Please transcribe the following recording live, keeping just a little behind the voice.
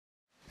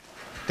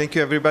Thank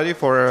you, everybody,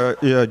 for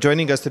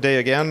joining us today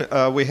again.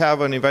 We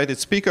have an invited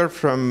speaker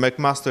from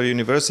McMaster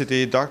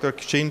University. Dr.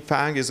 Qiyin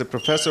Fang is a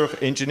professor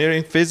of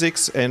engineering,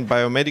 physics, and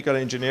biomedical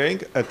engineering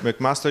at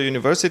McMaster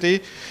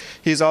University.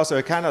 He's also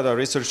a Canada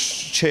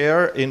Research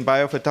Chair in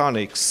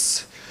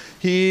biophotonics.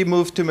 He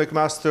moved to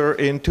McMaster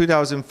in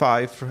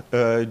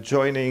 2005,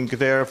 joining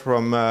there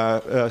from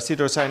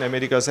Cedars-Sinai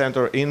Medical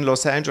Center in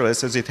Los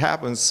Angeles. As it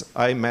happens,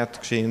 I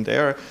met Qiyin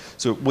there,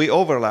 so we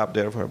overlapped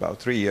there for about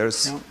 3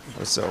 years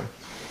or so.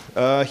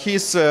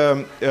 His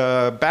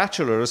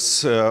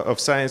bachelor's of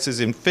sciences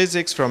in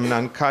physics from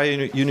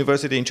Nankai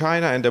University in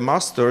China and a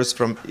master's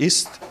from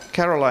East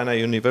Carolina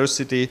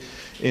University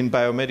in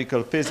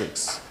biomedical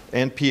physics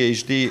and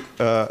PhD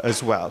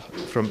as well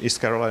from East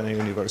Carolina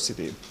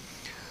University.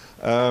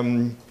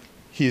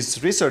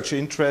 His research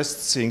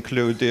interests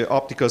include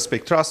optical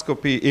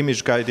spectroscopy,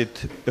 image-guided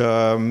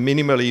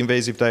minimally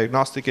invasive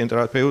diagnostic and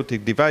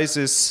therapeutic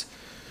devices,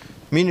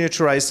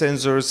 miniaturized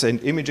sensors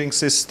and imaging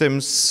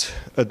systems,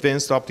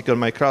 advanced optical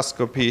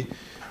microscopy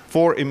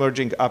for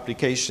emerging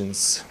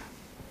applications.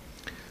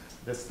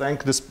 Let's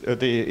thank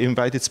the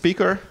invited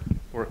speaker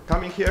for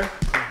coming here.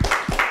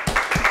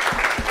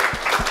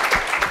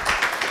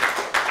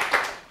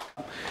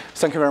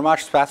 Thank you very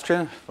much,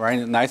 Sebastian. Very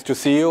nice to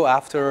see you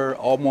after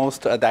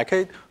almost a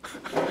decade.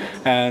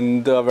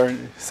 And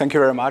thank you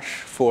very much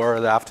for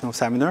the afternoon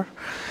seminar.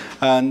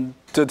 And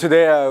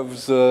today I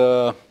was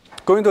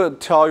going to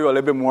tell you a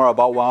little bit more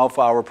about one of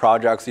our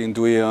projects in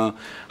doing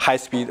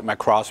high-speed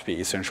microscopy,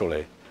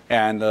 essentially.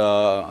 And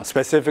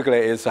specifically,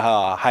 it's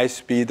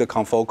high-speed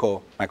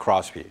confocal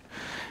microscopy.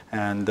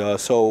 And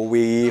so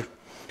we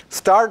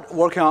start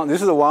working on,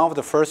 this is one of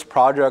the first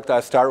projects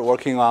I started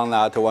working on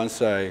that once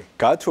I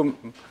got to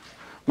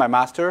my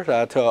master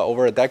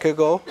over a decade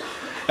ago.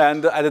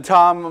 And at the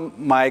time,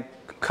 my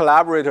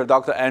collaborator,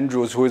 Dr.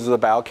 Andrews, who is a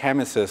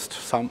biochemist,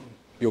 some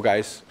you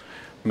guys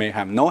may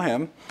have known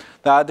him,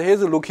 that he's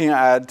looking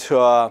at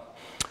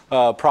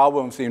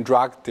problems in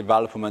drug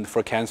development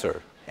for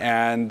cancer.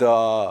 And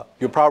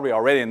you probably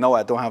already know,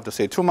 I don't have to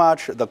say too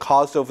much, the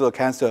cost of the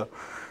cancer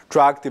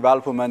drug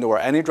development or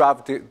any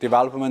drug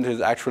development is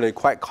actually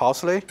quite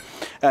costly.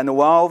 And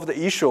one of the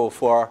issues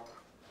for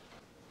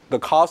the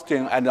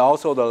costing and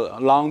also the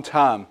long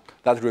time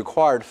that's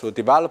required to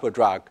develop a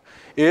drug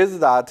is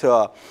that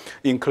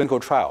in clinical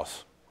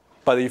trials.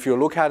 But if you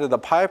look at the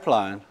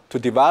pipeline to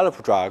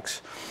develop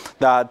drugs,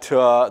 that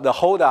the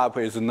holdup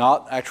is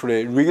not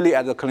actually really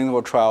at the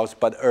clinical trials,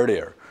 but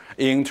earlier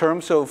in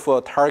terms of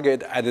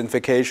target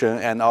identification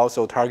and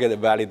also target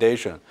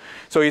validation.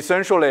 So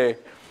essentially,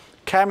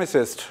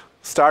 chemists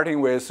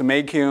starting with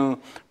making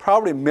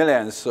probably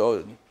millions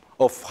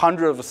of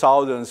hundreds of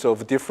thousands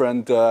of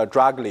different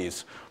drug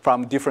leads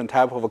from different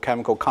types of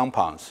chemical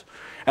compounds.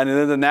 And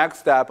then the next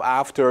step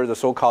after the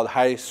so-called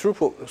high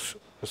throughput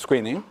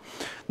screening,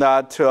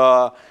 that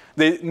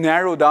they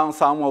narrow down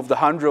some of the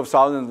hundreds of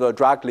thousands of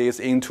drug leads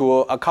into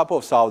a couple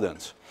of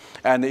thousands,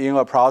 and in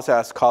a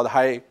process called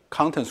high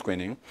content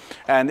screening.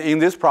 And in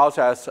this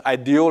process,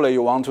 ideally,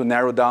 you want to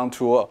narrow down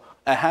to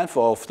a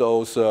handful of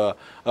those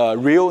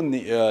real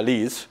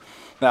leads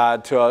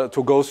that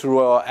to go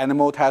through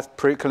animal test,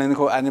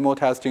 preclinical animal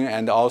testing,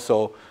 and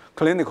also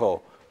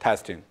clinical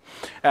testing.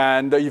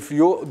 And if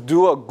you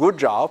do a good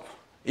job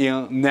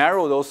in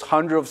narrow those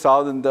hundreds of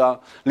thousands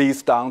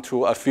leads down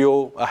to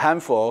a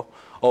handful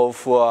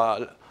of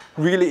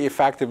really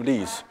effective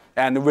leads,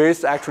 and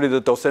with actually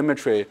the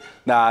dosimetry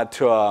that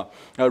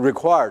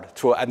required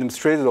to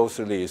administrate those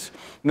leads,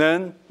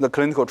 then the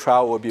clinical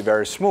trial will be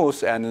very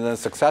smooth, and the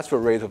successful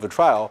rate of the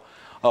trial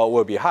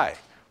will be high.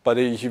 But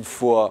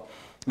if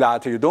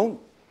that you don't,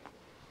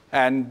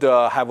 and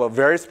have a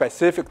very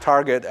specific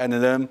target, and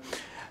then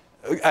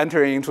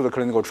entering into the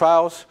clinical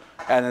trials,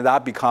 and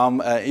that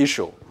become an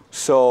issue.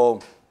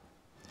 So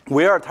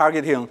we are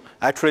targeting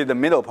actually the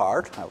middle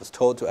part. I was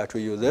told to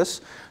actually use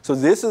this. So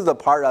this is the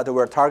part that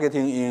we're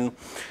targeting in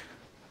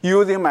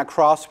using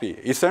microscopy.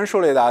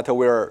 Essentially that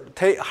we're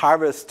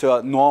harvest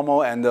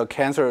normal and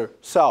cancer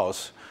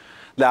cells,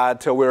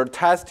 that we're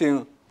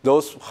testing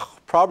those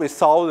probably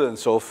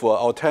thousands of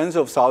or tens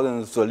of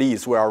thousands of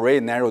leads we already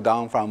narrowed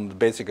down from the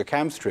basic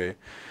chemistry,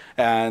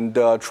 and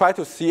try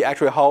to see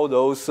actually how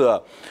those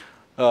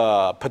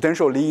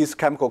potential leads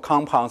chemical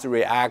compounds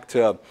react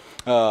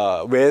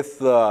with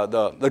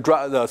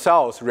the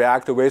cells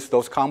react with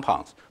those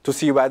compounds to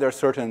see whether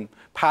certain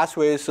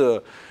pathways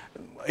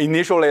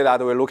initially that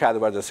we look at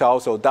whether the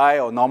cells will die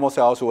or normal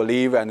cells will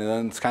live and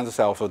then cancer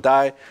cells will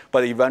die,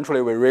 but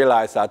eventually we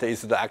realize that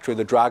it's actually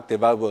the drug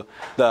develop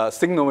the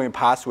signaling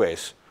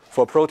pathways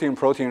for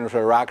protein-protein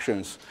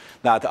interactions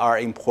that are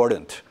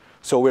important.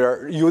 So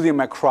we're using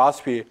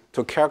microscopy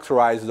to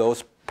characterize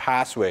those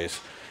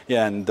pathways,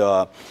 and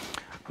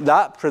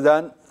that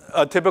present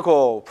a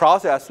typical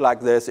process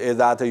like this is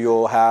that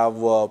you have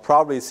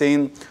probably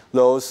seen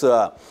those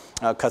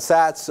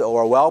cassettes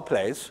or well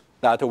plates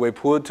that we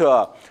put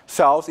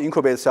cells,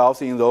 incubate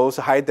cells in those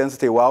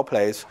high-density well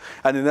plates,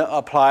 and then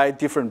apply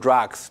different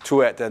drugs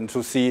to it and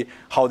to see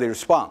how they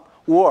respond.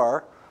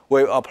 Or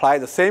we apply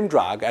the same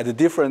drug at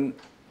different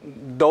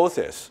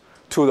doses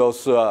to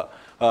those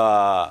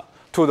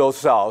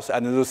cells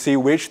and to see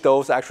which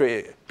dose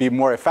actually be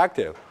more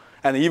effective.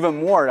 And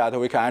even more that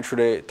we can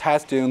actually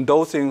test in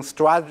dosing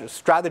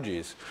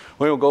strategies.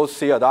 When you go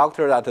see a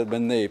doctor that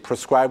when they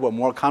prescribe a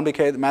more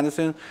complicated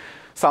medicine,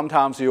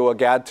 sometimes you will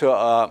get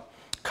to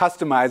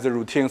customize the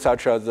routine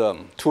such as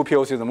 2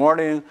 pills in the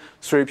morning,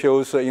 3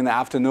 pills in the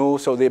afternoon,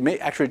 so they may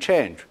actually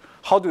change.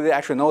 How do they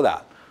actually know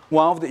that?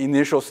 One of the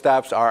initial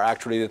steps are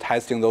actually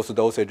testing those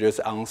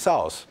dosages on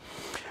cells.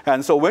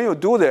 And so when you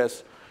do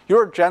this,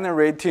 you're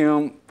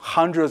generating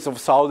hundreds of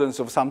thousands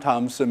of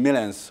sometimes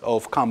millions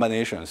of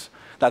combinations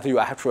that you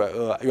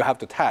have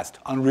to test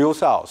on real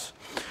cells.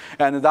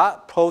 And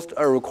that posed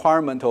a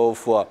requirement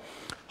of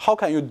how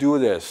can you do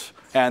this?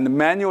 And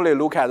manually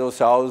look at those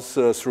cells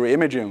through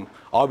imaging,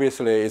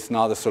 obviously, is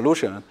not a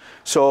solution.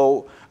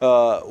 So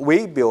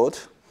we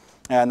built,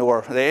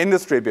 or the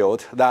industry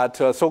built, that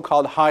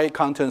so-called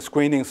high-content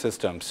screening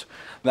systems,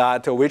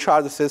 which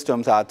are the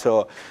systems that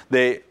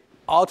they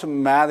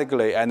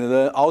automatically and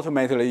then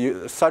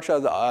ultimately, such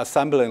as an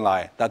assembly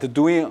line, that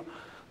doing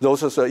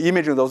those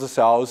imaging those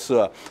cells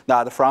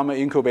that from an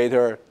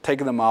incubator, take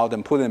them out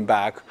and put them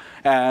back,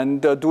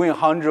 and doing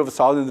hundreds of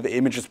thousands of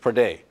images per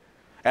day,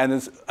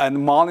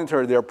 and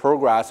monitor their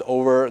progress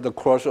over the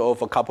course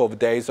of a couple of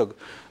days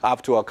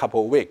up to a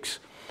couple of weeks.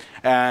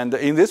 And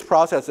in this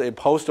process, it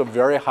posed a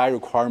very high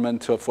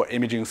requirement for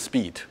imaging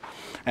speed.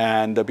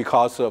 And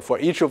because for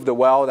each of the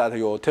well that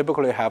you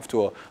typically have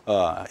to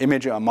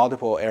image a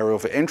multiple area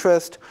of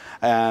interest,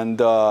 and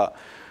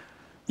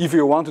if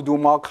you want to do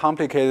more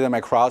complicated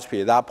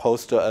microscopy, that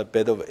posed a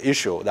bit of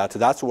issue.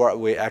 That's what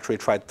we actually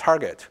try to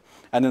target.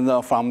 And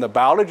then from the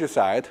biology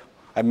side,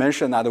 I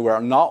mentioned that we're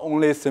not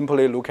only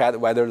simply look at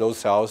whether those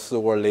cells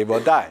will live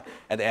or die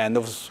at the end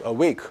of a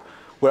week.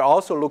 We're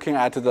also looking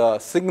at the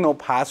signal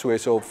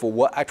pathways of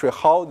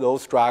how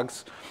those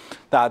drugs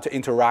that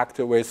interact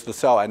with the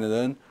cell, and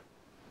then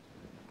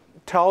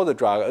tell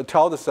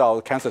the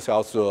cell, cancer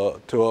cells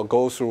to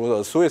go through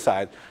the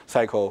suicide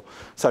cycle,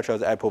 such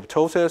as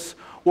apoptosis,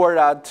 or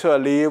that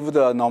leave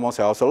the normal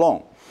cells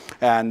alone.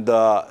 And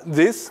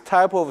this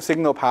type of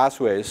signal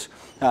pathways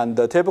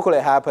typically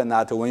happen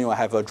that when you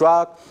have a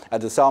drug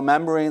at the cell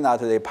membrane, that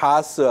they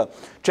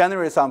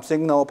generate some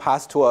signal,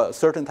 pass to a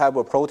certain type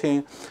of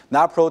protein.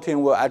 That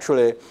protein will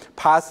actually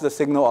pass the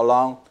signal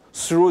along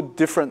through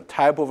different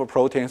type of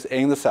proteins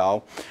in the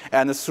cell,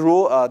 and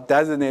through a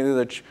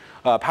designated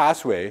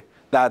pathway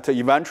that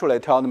eventually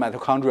tell the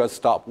mitochondria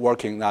stop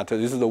working, that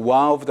this is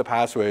one of the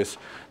pathways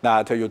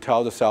that you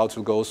tell the cell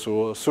to go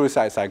through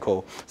suicide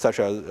cycle,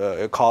 such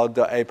as called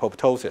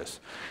apoptosis.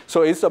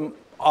 So it's an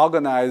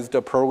organized,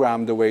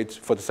 programmed way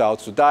for the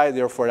cells to die,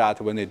 therefore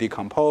that when they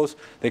decompose,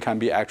 they can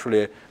be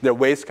their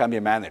waste can be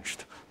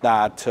managed.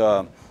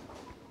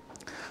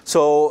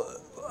 So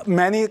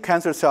many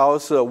cancer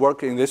cells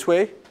work in this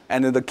way,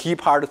 and the key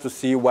part is to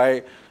see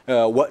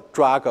what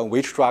drug and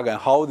which drug and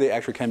how they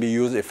actually can be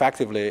used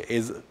effectively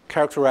is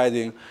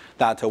characterizing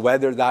that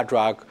whether that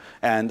drug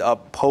and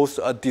post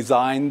a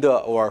designed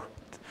or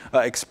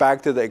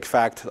expected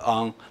effect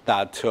on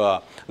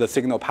the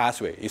signal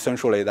pathway,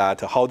 essentially that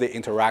how they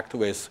interact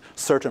with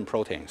certain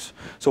proteins.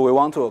 So we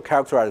want to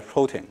characterize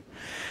protein.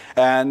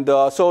 And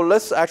so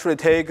let's actually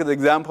take the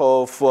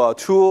example of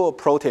 2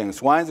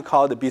 proteins. One is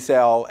called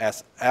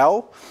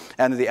BCL-SL,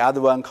 and the other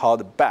one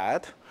called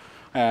BAT.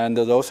 And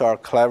those are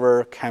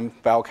clever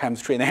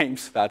biochemistry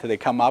names that they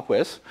come up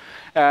with.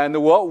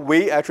 And what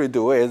we actually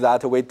do is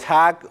that we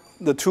tag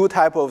the 2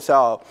 types of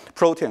cell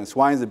proteins.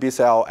 One is the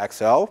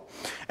BCL-XL,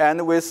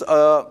 and with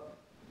a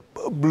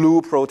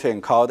blue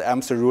protein called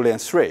M-cerulean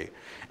 3.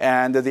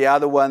 And the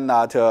other one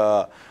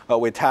that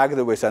we tagged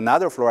with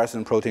another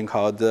fluorescent protein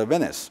called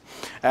Venus.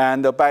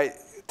 And by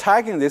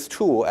tagging these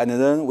 2, and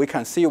then we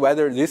can see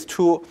whether these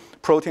 2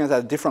 proteins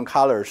have different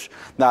colors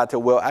that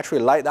will actually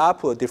light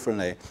up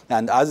differently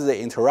and as they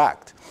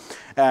interact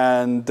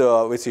and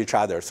with each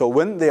other. So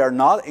when they are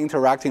not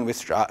interacting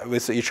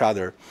with each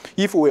other,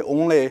 if we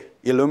only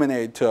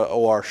illuminate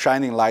or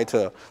shining light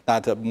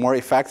that more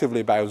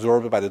effectively by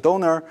absorbed by the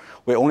donor,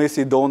 we only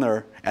see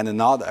donor and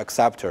not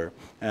acceptor.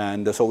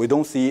 And so we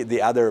don't see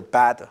the other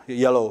bad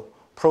yellow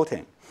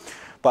protein.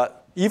 But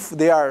if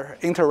they are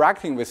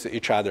interacting with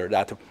each other,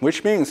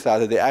 which means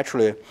that they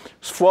actually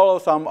follow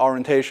some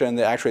orientation,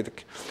 they actually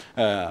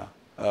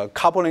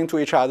coupling to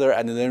each other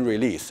and then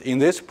release. In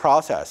this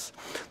process,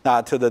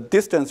 that the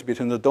distance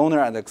between the donor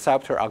and the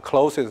acceptor are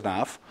close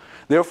enough.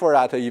 Therefore,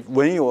 that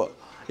when you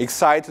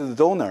excite the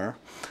donor,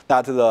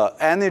 that the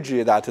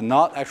energy that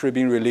not actually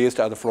being released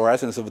at the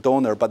fluorescence of the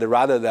donor, but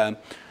rather than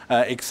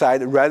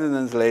excite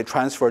resonantly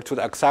transfer to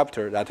the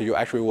acceptor, that you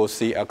actually will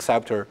see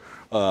acceptor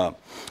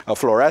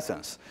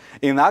fluorescence.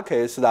 In that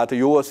case, that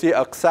you will see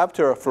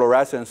acceptor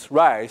fluorescence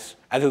rise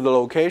at the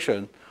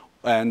location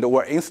and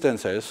or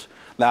instances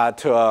that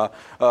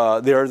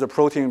there is a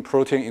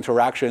protein-protein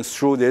interaction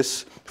through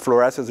this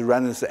fluorescence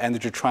resonance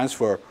energy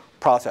transfer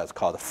process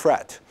called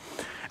FRET.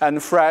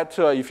 And FRET,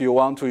 if you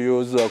want to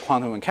use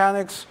quantum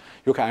mechanics,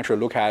 you can actually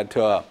look at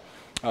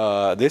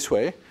this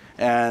way.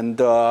 And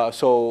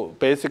so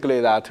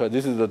basically that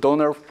this is the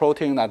donor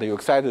protein that you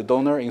excite the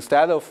donor.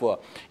 Instead of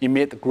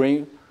emit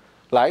green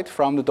light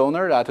from the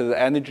donor, that the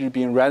energy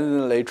being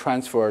randomly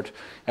transferred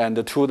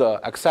and to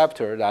the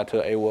acceptor that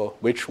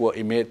which will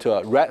emit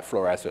red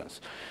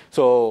fluorescence.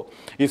 So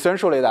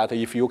essentially that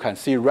if you can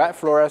see red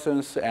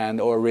fluorescence and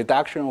or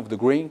reduction of the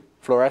green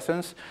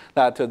fluorescence,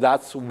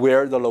 that's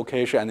where the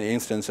location and the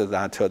instances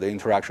that the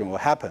interaction will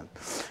happen.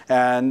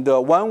 And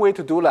one way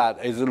to do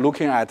that is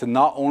looking at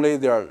not only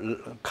their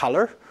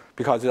color,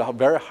 because it's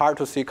very hard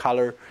to see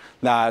color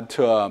that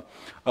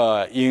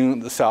in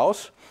the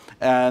cells,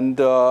 and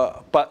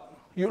but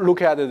you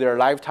look at their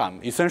lifetime.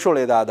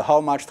 Essentially, that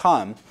how much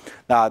time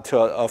that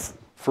a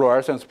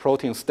fluorescence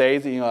protein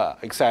stays in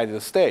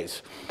excited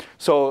states.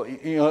 So,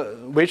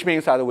 which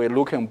means that we're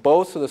looking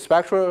both the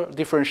spectral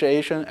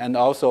differentiation and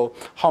also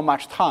how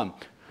much time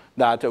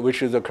that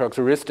which is a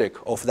characteristic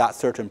of that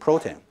certain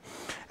protein.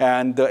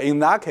 And in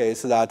that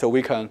case, that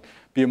we can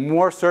be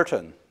more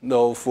certain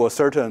for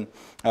certain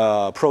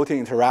protein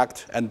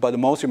interact, but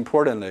most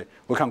importantly,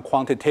 we can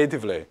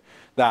quantitatively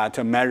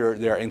that measure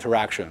their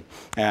interaction,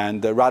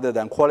 and rather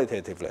than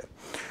qualitatively.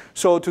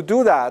 So to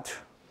do that,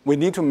 we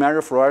need to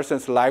measure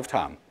fluorescence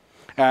lifetime.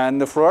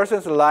 And the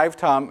fluorescence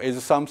lifetime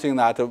is something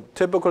that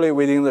typically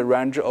within the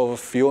range of a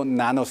few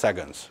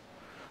nanoseconds.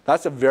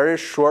 That's a very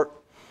short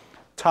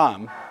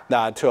time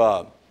that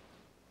to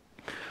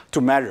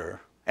measure,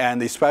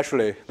 and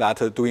especially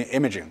that doing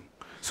imaging.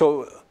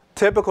 So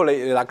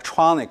typically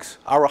electronics,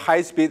 our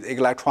high-speed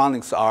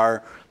electronics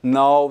are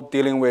now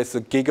dealing with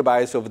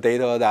gigabytes of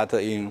data that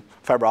in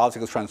fiber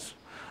optics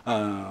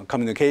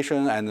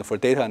communication and for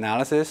data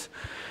analysis.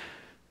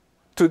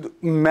 To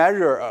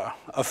measure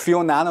a few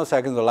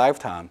nanoseconds of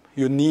lifetime,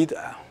 you need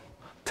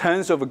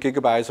tens of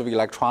gigabytes of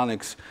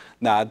electronics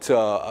that, tens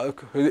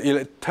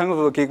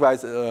of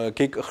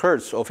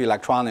gigahertz of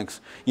electronics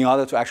in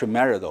order to actually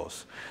measure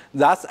those.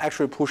 That's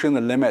actually pushing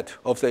the limit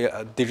of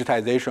the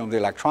digitization of the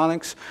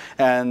electronics,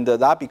 and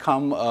that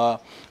become a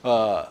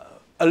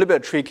little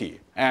bit tricky.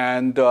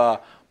 And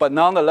but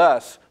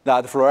nonetheless,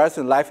 that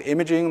fluorescent light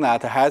imaging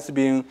that has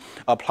been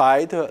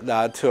applied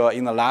that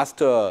in the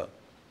last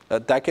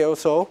decade or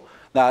so,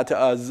 that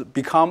has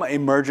become an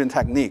emerging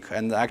technique.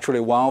 And actually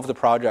one of the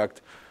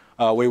projects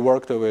we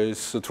worked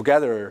with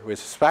together with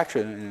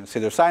Spectrum in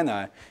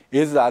Cedars-Sinai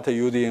is that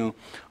using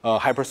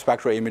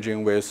hyperspectral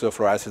imaging with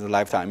fluorescent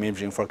lifetime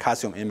imaging for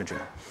calcium imaging.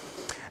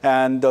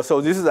 And so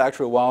this is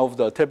actually one of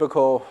the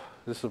typical,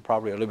 this is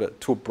probably a little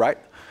bit too bright,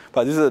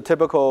 but this is a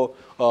typical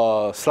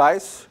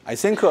slice. I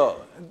think a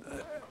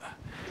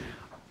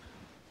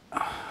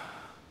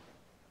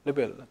little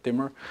bit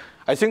dimmer.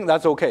 I think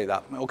that's okay.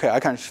 Okay, I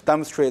can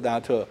demonstrate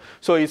that.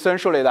 So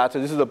essentially, that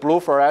this is the blue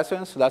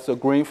fluorescence. That's the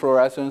green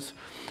fluorescence,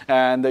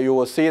 and you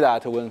will see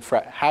that when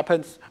FRET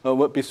happens,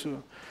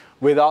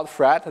 without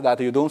FRET, that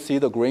you don't see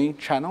the green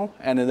channel.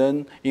 And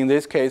then in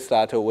this case,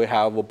 that we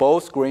have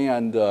both green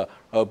and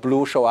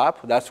blue show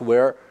up. That's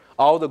where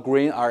all the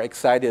green are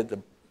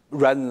excited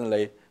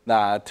randomly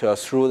that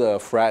through the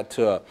FRET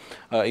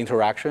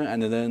interaction,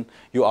 and then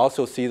you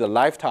also see the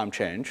lifetime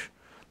change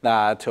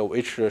that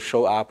which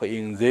show up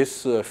in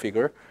this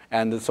figure.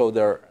 And so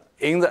there,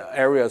 in the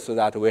areas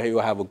that where you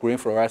have a green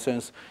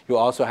fluorescence, you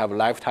also have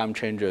lifetime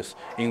changes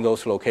in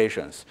those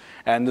locations.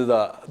 And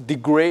the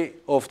degree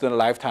of the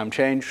lifetime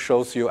change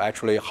shows you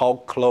actually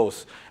how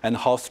close and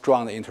how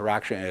strong the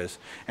interaction is.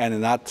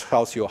 And that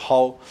tells you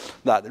how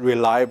that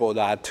reliable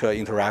that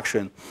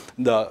interaction,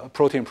 the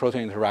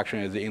protein-protein interaction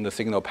is in the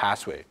signal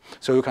pathway.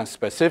 So you can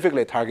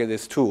specifically target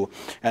this too.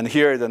 And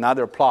here is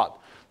another plot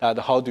that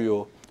how do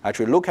you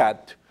actually look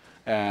at.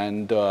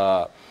 And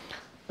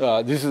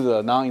this is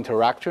a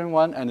non-interaction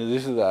one, and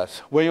this is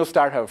when you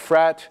start have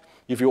FRET.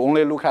 If you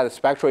only look at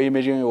spectral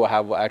imaging, you will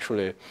have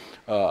actually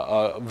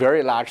a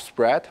very large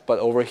spread. But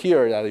over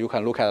here, that you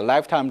can look at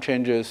lifetime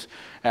changes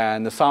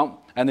and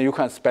you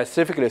can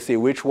specifically see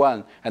which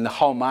one and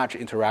how much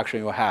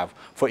interaction you have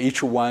for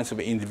each one of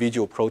the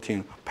individual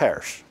protein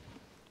pairs.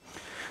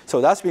 So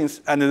that's been,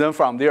 and then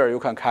from there you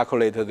can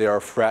calculate their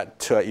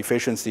FRET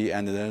efficiency,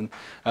 and then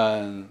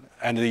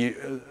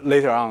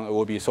later on it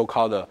will be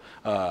so-called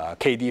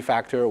KD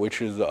factor,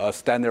 which is a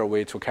standard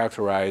way to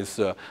characterize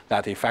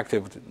that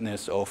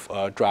effectiveness of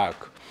a drug.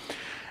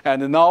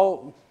 And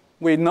now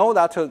we know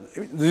that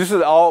this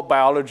is all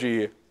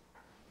biology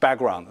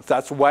background.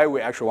 That's why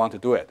we actually want to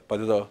do it.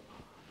 But the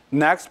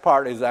next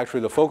part is actually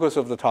the focus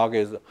of the talk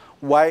is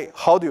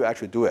how do you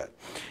actually do it?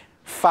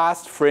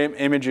 Fast frame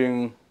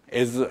imaging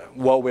is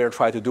what we're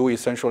trying to do,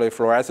 essentially.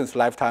 Fluorescence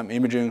lifetime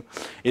imaging,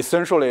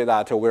 essentially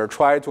that we're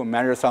trying to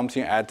measure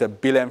something at 1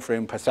 billion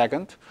frames per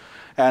second.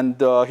 And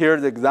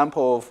here's the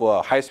example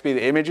of high-speed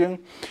imaging.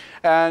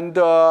 And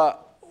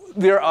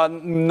there are a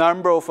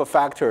number of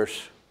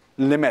factors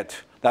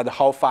limit that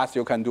how fast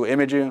you can do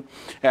imaging.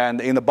 And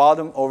in the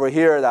bottom over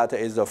here, that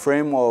is a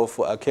frame of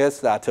a kid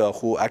that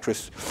who actually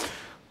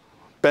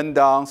bend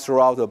down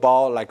throughout the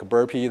ball like a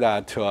burpee.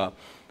 That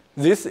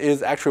this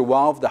is actually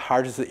one of the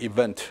hardest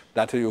events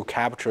that you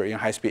capture in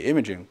high-speed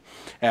imaging.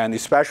 And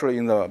especially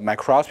in the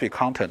microscopy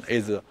content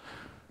is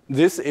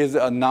this is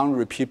a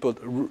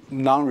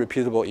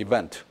non-repeatable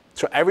event.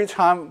 So every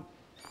time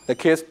the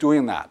kid's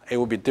doing that, it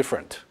will be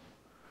different.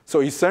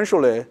 So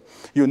essentially,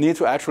 you need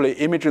to actually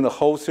image the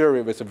whole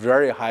series with a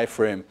very high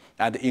frame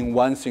and in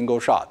one single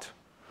shot.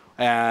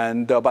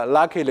 And, but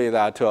luckily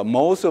that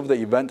most of the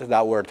events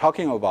that we're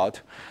talking about,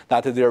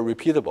 that they're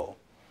repeatable.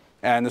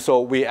 And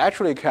so we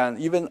actually can,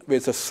 even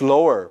with a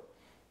slower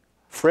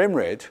frame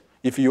rate,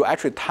 if you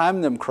actually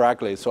time them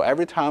correctly, so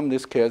every time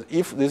this kid,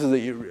 if this is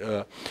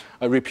a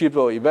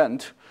repeatable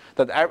event,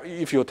 that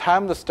if you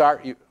time the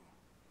start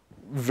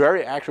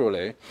very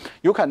accurately,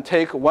 you can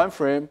take one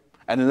frame,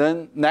 and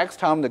then next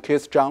time the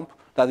kids jump,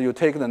 that you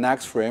take the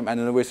next frame, and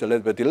then with a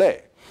little bit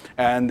delay.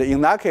 And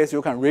in that case,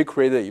 you can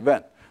recreate the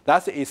event.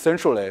 That's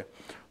essentially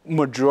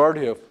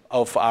majority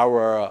of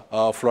our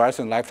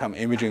fluorescent lifetime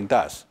imaging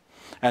does.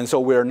 And so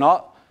we're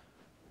not,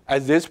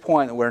 at this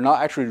point, we're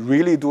not actually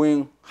really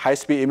doing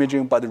high-speed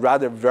imaging, but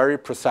rather very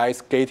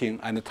precise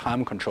gating and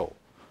time control.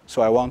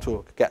 So I want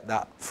to get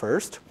that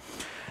first.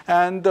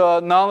 And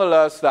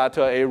nonetheless, that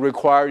it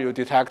requires your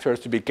detectors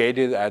to be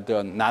gated at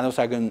the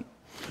nanosecond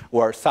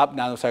or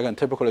sub-nanosecond,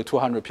 typically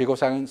 200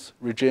 picoseconds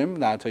regime,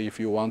 that if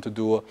you want to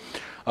do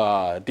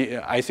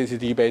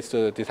ICCD-based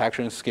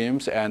detection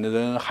schemes and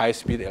then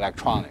high-speed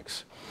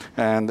electronics.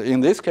 And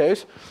in this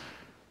case,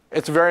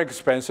 it's very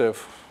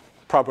expensive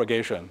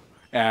propagation.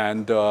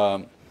 And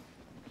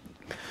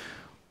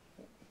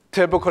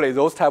typically,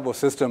 those type of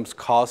systems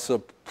cost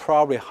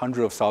probably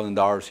hundreds of thousands of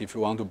dollars if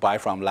you want to buy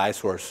from light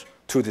source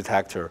to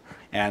detector,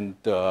 and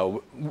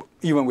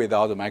even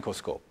without the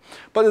microscope.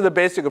 But the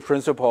basic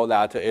principle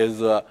that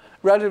is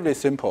relatively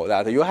simple,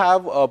 that you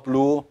have a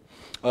blue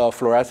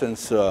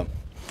fluorescence, blue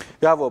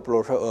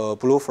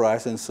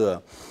fluorescence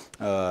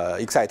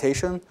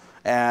excitation,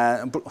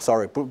 and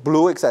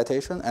blue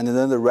excitation, and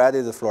then the red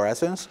is the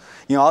fluorescence.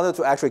 In order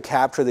to actually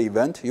capture the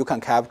event, you can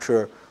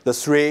capture the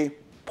 3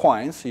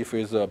 points. If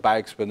it's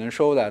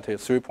bi-exponential, that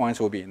 3 points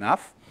will be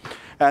enough.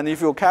 And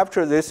if you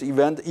capture this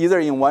event either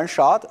in one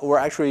shot or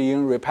actually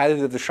in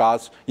repetitive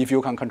shots, if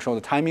you can control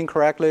the timing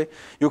correctly,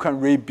 you can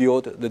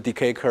rebuild the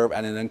decay curve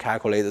and then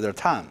calculate the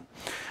time.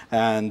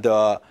 And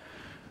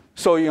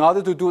so in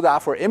order to do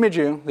that for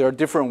imaging, there are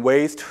different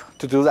ways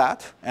to do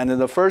that. And then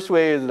the first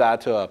way is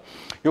that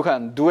you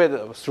can do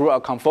it through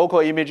a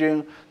confocal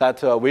imaging,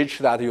 that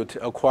you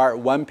acquire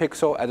 1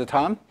 pixel at a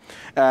time.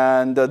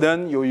 And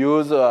then you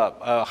use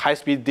a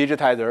high-speed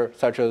digitizer,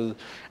 such as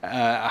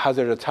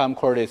hazard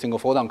time-coordinate single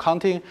photon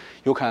counting.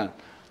 You can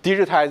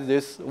digitize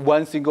this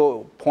 1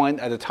 single point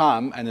at a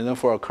time, and then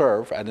for a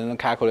curve, and then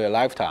calculate a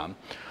lifetime.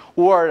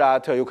 Or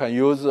that you can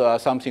use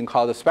something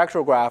called a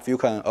spectrograph. You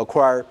can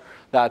acquire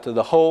that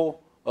the whole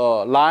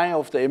line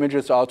of the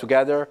images all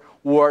together,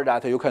 or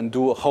that you can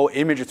do a whole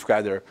image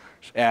together.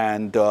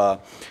 And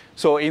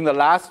so in the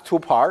last 2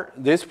 parts,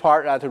 this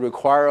part that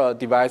require a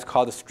device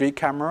called a street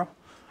camera,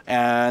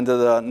 and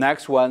the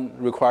next one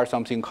requires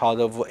something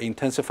called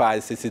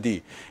intensified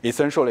CCD.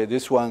 Essentially,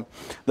 this one,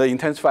 the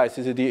intensified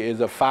CCD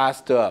is a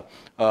fast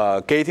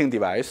gating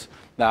device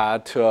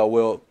that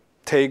will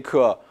take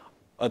a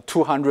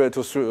 200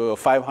 to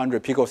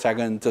 500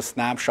 picosecond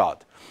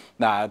snapshot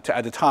that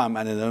at the time,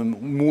 and then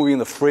moving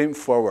the frame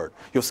forward.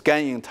 You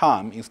scan in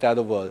time instead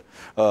of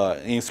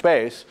in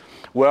space,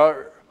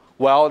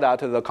 while that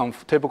the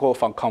typical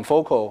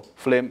confocal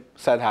film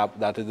setup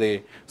that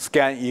they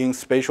scan in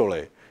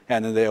spatially,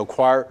 and they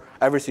acquire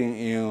everything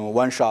in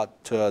one shot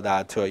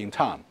in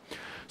time.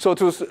 So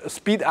to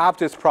speed up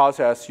this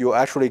process, you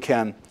actually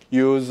can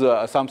use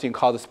something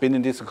called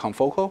spinning disk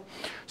confocal.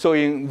 So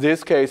in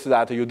this case,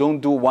 that you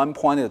don't do 1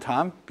 point at a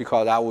time,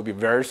 because that would be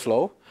very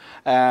slow.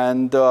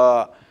 And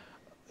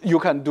you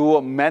can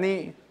do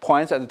many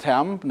points at a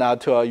time,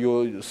 that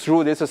you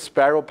through this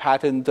spiral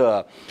patterned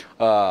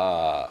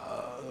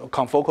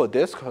confocal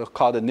disk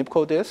called the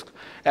NIPCO disk.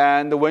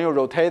 And when you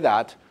rotate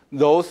that,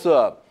 those,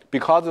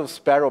 because of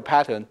spiral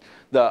pattern,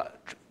 the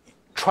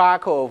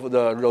track of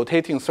the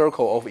rotating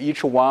circle of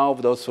each one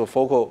of those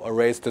focal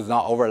arrays does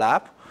not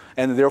overlap.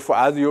 And therefore,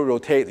 as you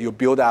rotate, you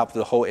build up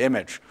the whole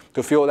image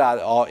to fill that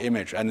all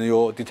image. And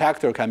your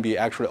detector can be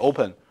actually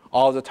open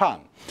all the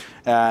time.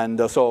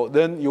 And so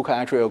then you can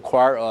actually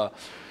acquire a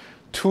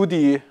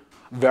 2D,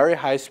 very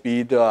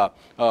high-speed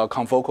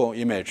confocal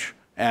image,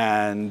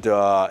 and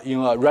in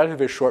a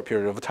relatively short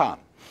period of time.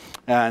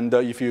 And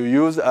if you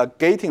use a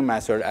gating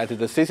method at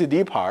the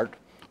CCD part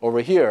over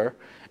here,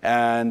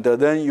 and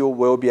then you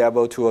will be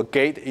able to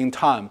gate in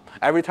time.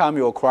 Every time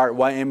you acquire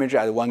 1 image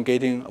at one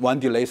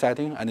delay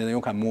setting, and then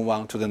you can move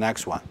on to the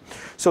next one.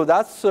 So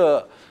that's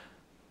a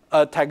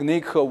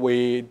technique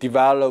we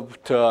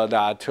developed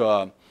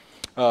that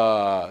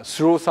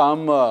through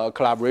some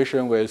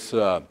collaboration with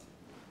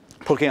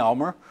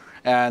Perkin-Elmer,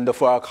 and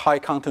for a high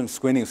content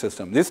screening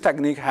system. This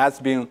technique has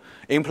been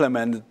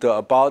implemented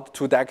about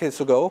 2 decades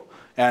ago,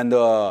 and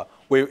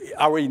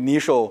our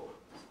initial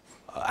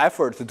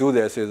effort to do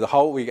this is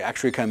how we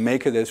actually can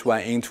make this one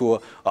into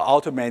an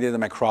automated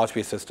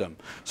microscopy system.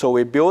 So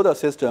we built a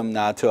system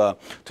that to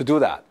do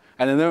that.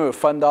 And then we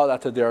found out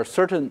that there are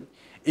certain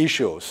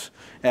issues.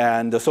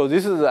 And so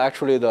this is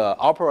actually the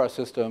opera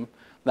system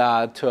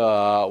that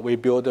we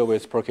built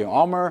with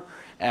PerkinElmer.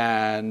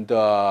 And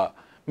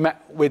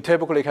we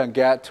typically can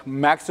get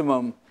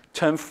maximum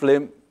 10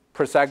 film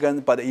per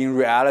second, but in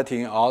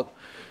reality,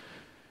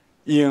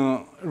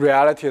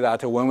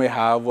 that when we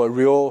have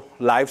real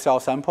live cell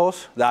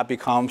samples, that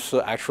becomes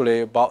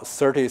actually about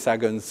 30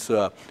 seconds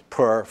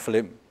per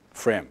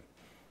frame.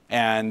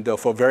 And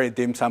for very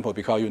dim sample,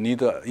 because you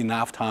need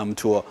enough time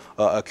to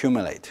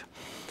accumulate.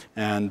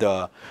 And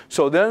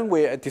so then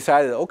we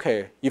decided,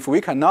 OK, if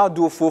we cannot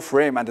do full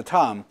frame at the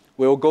time,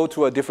 we'll go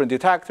to a different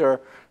detector,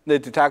 the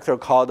detector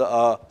called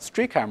a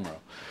streak camera.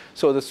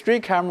 So the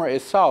streak camera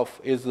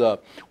itself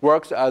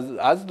works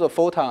as the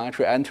photon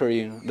actually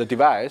entering the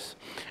device,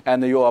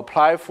 and you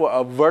apply for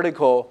a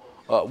vertical,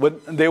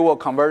 they will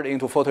convert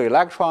into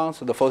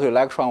photoelectrons. The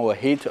photoelectron will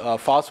hit a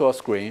phosphor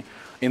screen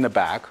in the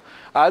back.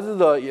 As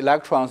the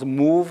electrons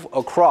move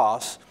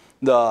across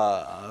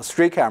the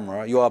streak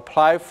camera, you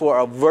apply for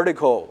a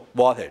vertical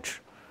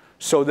voltage.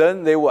 So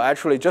then they will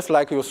actually, just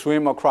like you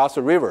swim across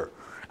a river,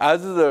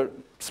 as the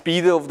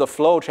speed of the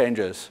flow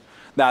changes,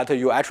 that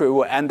you actually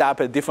will end up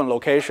at different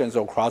locations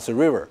across the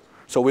river.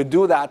 So we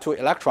do that to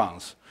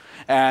electrons.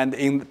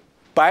 And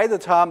by the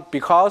time,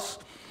 because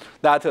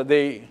that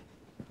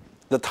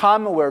the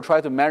time we're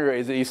trying to measure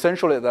is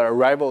essentially the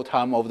arrival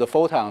time of the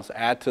photons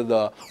at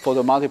the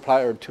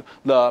photomultiplier,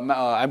 the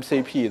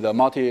MCP, the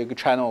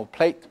multi-channel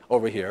plate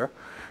over here.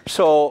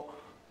 So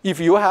if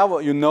you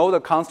know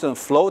the constant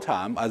flow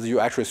time as you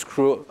actually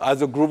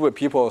as a group of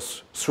people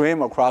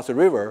swim across the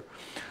river,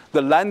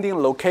 the landing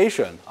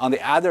location on the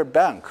other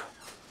bank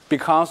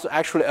becomes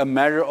actually a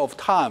measure of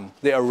time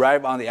they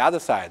arrive on the other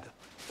side,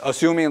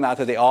 assuming that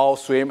they all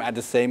swim at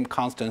the same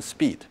constant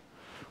speed,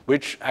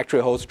 which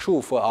actually holds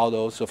true for all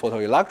those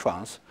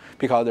photoelectrons,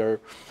 because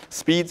their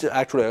speed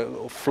actually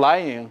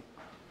flying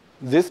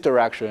this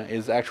direction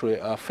is actually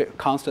a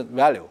constant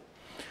value.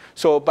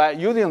 So by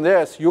using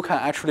this, you can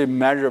actually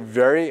measure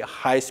very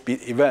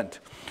high-speed event.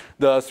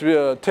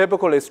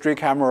 Typically, streak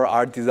cameras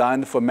are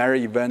designed for measure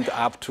event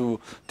up to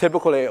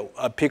typically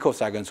a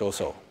picoseconds or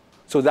so.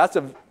 So that's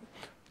a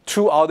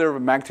 2 order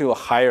of magnitude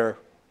higher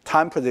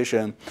time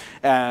position.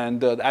 And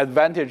the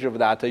advantage of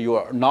that,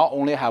 you not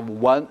only have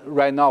one,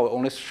 right now we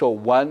only show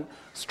one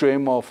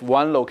stream of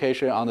one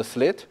location on the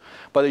slit,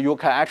 but you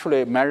can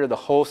actually measure the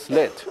whole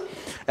slit.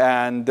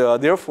 And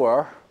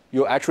therefore,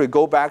 you actually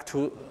go back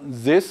to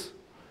this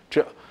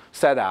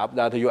setup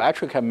that you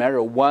actually can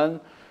measure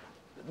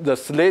the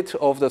slit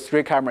of the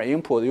streak camera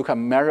input, you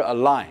can measure a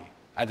line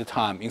at a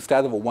time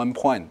instead of 1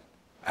 point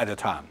at a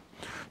time.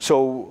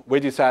 So we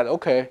decided,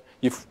 OK,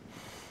 if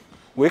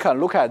we can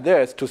look at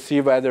this to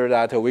see whether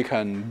that we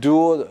can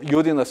do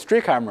using the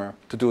streak camera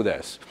to do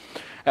this.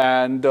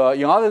 And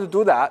in order to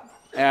do that,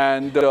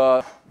 and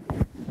our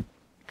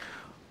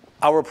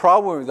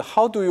problem is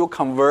how do you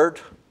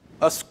convert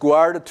a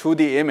squared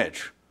 2D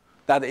image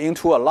that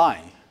into a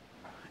line?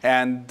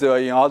 And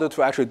in order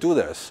to actually do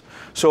this,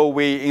 so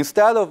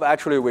instead of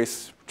actually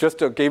just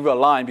give a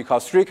line,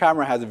 because streak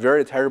camera has a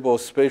very terrible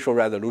spatial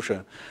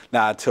resolution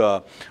that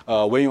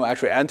when you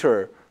actually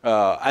enter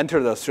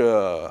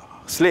the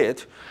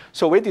slit.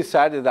 So we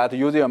decided that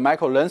using a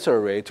micro lens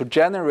array to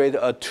generate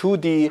a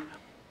 2D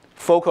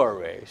focal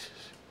array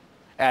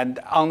and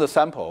on the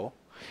sample,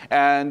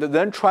 and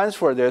then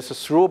transfer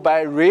this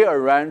by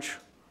rearrange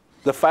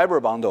the fiber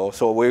bundle.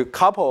 So we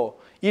couple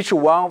each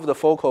one of the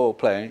focal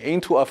plane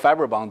into a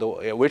fiber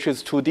bundle, which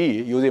is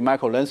 2D using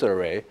micro lens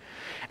array,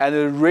 and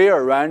then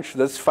rearrange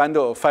this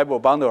fiber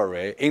bundle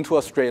array into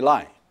a straight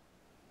line,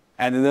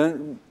 and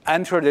then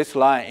enter this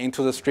line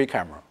into the streak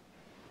camera.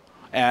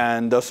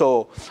 And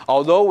so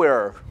although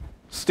we're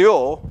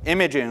still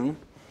imaging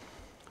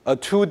a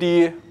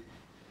 2D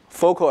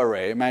focal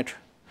array match,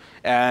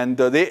 and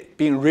they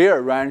being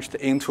rearranged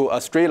into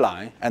a straight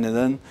line, and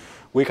then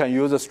we can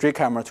use a streak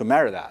camera to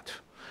measure that.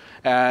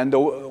 And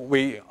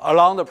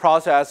along the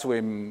process, we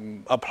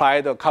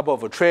applied a couple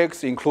of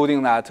tricks,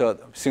 including that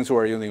since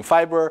we're using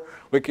fiber,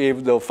 we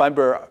gave the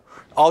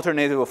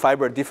alternative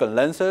fiber different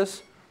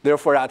lenses.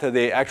 Therefore, that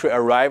they actually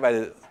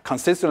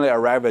consistently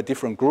arrive at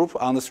different group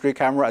on the streak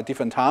camera at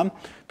different time,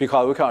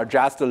 because we can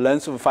adjust the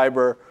length of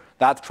fiber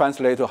that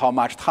translates to how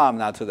much time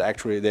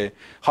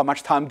how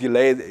much time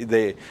delay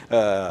they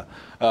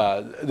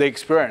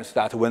experience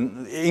that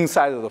when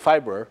inside of the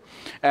fiber,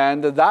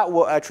 and that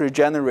will actually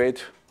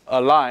generate a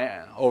line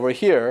over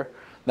here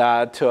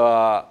that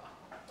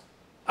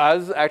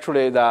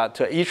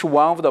each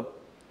one of the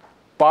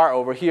bar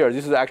over here,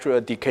 this is actually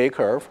a decay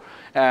curve,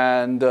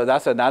 and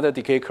that's another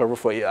decay curve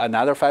for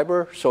another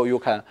fiber. So you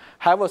can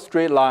have a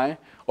straight line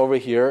over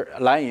here,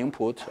 line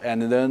input,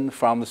 and then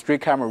from the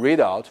streak camera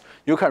readout,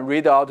 you can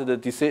read out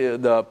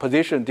the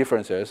position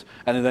differences,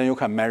 and then you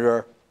can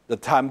measure the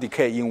time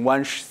decay in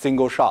one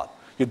single shot.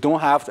 You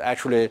don't have to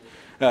actually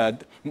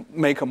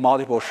make a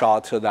multiple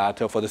shot for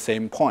the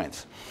same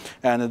points.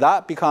 And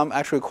that becomes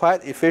actually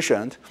quite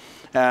efficient.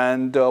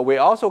 And we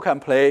also can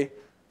play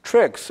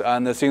tricks.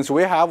 And since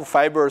we have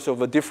fibers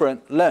of a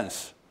different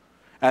length,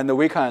 And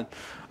we can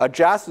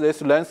adjust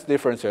these length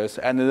differences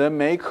and then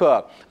make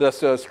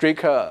the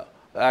streak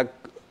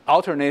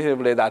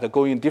alternatively that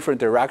go in different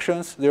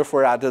directions,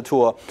 therefore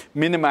to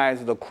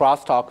minimize the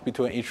crosstalk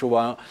between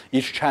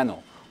each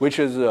channel, which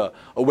is a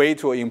way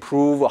to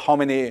improve how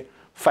many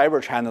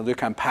fiber channels we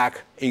can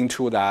pack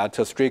into that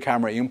streak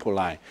camera input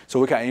line. So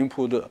we can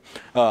input,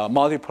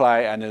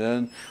 multiply, and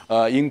then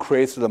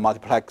increase the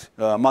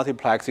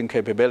multiplexing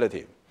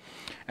capability.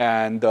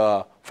 And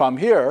from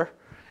here,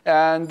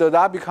 and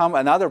that becomes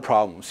another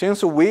problem.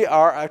 Since we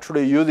are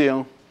actually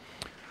using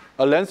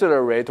a lensed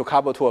array to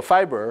couple to a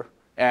fiber,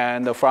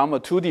 and from a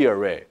 2D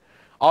array,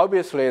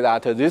 obviously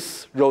that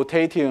this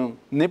rotating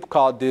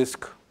Nipkow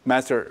disk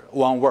method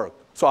won't work.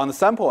 So on the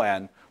sample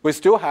end, we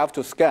still have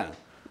to scan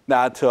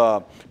that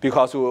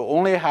because we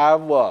only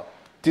have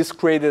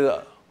discrete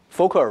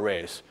focal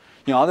arrays.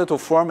 In order to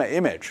form an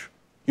image,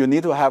 you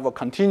need to have a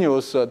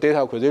continuous data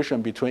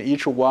acquisition between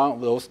each one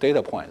of those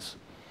data points.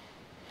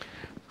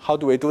 How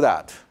do we do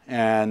that?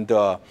 And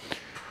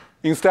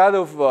instead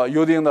of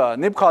using the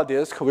Nipkow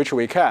disk, which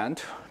we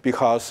can't,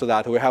 because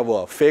that we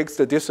have fixed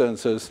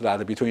distances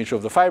that between each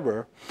of the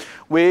fiber,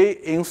 we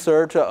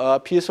insert a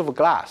piece of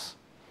glass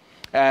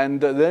and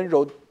then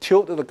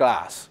tilt the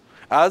glass.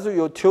 As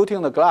you're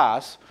tilting the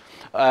glass,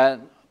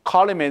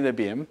 collimated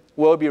beam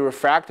will be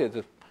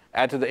refracted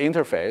at the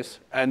interface,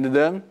 and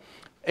then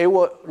it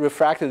will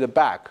refract it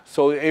back.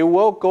 So it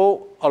will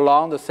go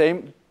along the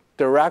same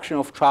direction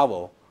of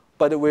travel,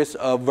 but with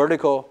a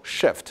vertical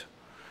shift.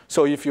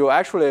 So if you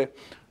actually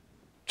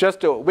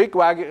just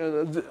wiggling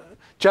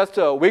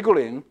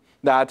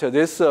that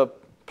this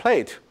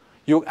plate,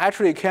 you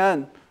actually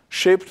can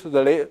shift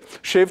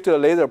the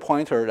laser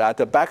pointer at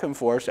the back and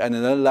forth and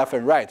then left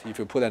and right if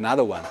you put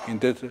another one in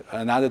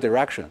another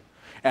direction.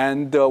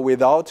 And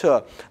without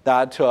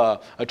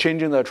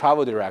changing the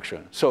travel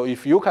direction. So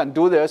if you can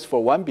do this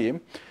for one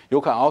beam,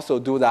 you can also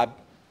do that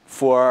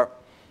for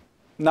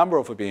a number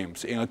of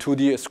beams in a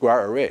 2D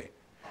square array.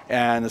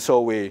 And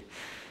so we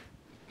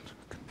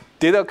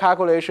did a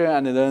calculation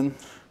and then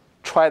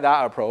tried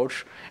that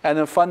approach, and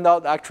then found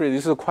out actually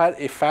this is a quite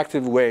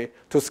effective way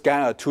to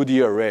scan a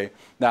 2D array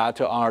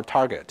that on our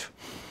target.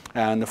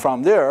 And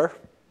from there,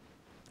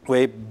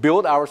 we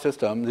built our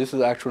system. This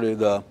is actually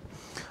the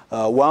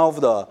one of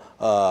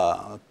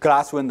the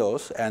glass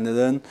windows, and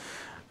then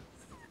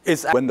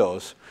it's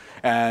windows,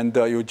 and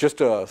you just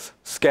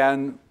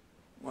scan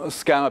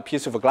a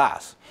piece of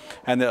glass,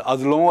 and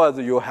as long as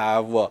you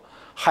have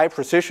high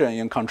precision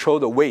and control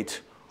the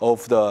weight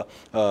of the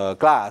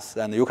glass,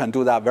 and you can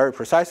do that very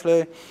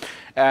precisely.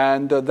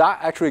 And that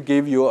actually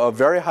gives you a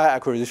very high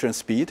acquisition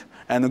speed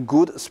and a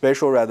good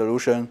spatial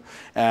resolution.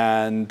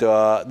 And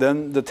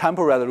then the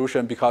temporal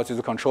resolution, because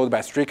it's controlled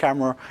by streak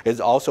camera, is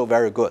also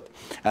very good.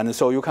 And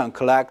so you can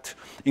collect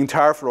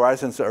entire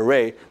fluorescence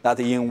array that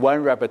in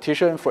one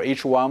repetition for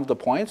each one of the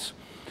points.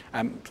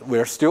 And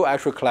we're still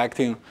actually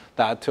collecting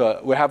that.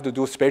 We have to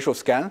do spatial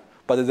scan,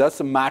 but that's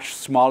a much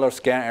smaller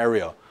scan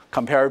area.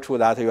 Compared to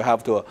that, you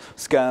have to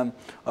scan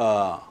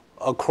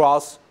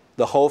across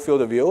the whole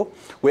field of view.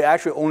 We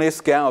actually only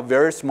scan a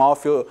very small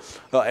field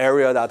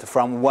area that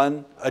from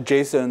one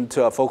adjacent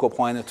focal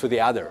point to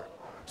the other.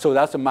 So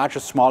that's a much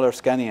smaller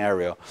scanning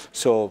area.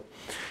 So,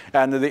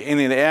 and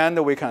in the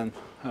end, we can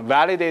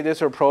validate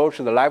this approach.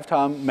 The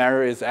lifetime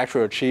measure is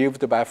actually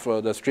achieved by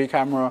the streak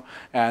camera,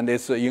 and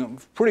it's in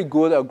pretty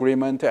good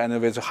agreement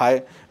and with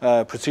high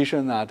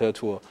precision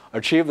to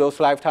achieve those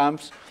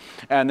lifetimes.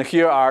 And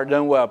here are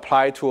then we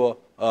apply to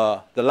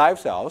the live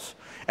cells.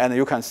 And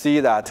you can see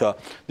that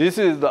this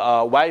is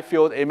the wide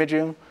field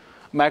imaging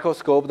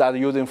microscope that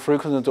using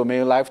frequency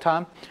domain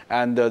lifetime.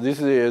 And this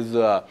is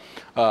the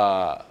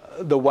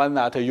one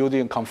that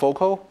using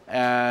confocal.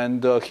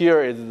 And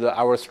here is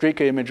our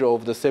streak image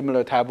of the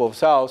similar type of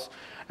cells.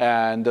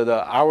 And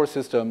our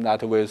system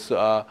that with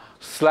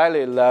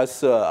slightly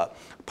less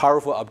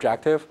powerful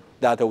objective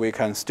that we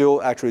can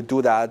still actually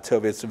do that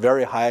with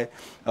very high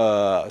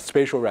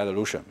spatial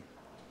resolution.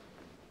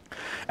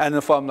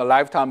 And from the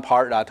lifetime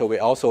part that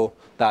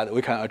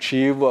we can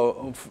achieve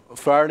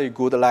fairly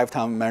good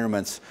lifetime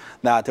measurements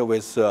that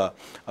with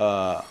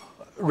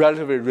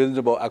relatively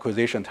reasonable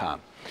acquisition time.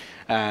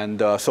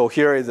 And so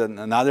here is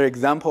another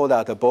example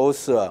that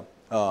both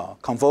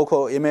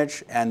confocal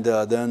image and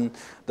then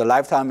the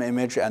lifetime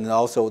image, and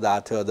also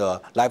that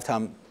the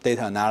lifetime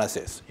data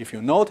analysis. If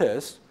you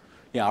notice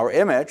in our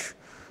image,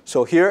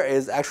 so here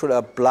is actually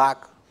a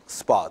black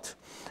spot.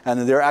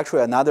 And there's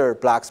actually another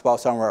black spot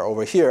somewhere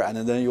over here, and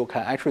then you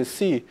can actually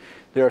see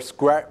there are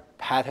square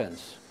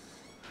patterns.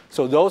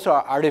 So those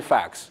are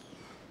artifacts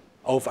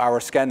of our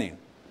scanning,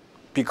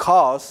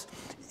 because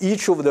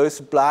each of those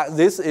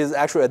this is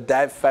actually a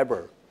dead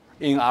fiber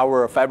in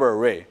our fiber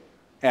array.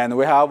 And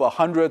we have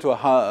 100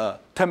 to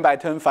 10 by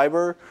 10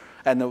 fiber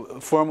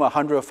and form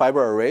 100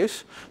 fiber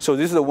arrays. So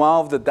this is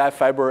one of the dead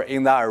fiber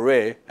in that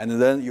array.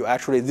 And then you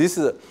actually, this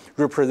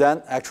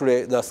represent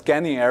actually the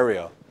scanning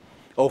area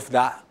of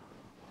that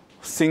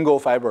single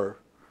fiber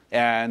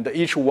And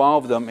each one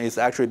of them is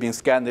actually being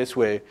scanned this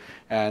way.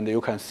 And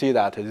you can see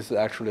that this is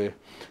actually,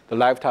 the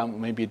lifetime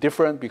may be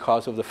different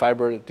because of the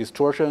fiber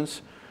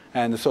distortions.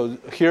 And so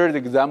here's the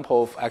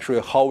example of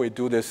actually how we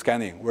do this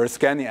scanning. We're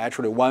scanning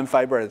actually one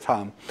fiber at a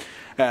time.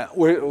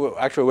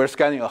 We're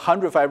scanning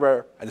 100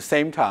 fibers at the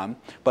same time,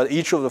 but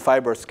each of the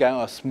fibers scan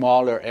a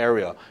smaller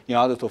area in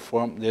order to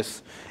form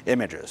these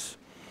images.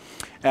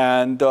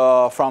 And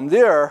from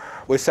there,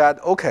 we said,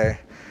 OK.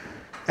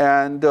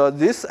 And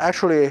this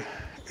actually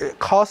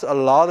caused a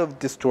lot of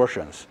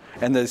distortions,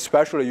 and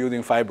especially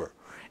using fiber.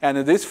 And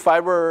this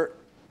fiber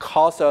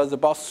costs us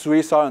about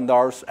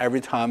 $3,000 every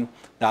time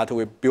that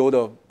we build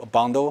a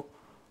bundle.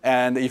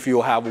 And if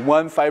you have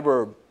one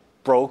fiber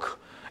broke,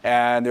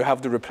 and you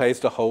have to replace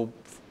the whole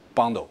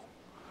bundle,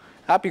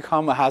 that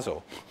becomes a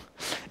hassle.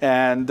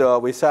 And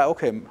we said,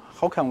 OK,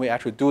 how can we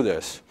actually do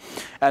this?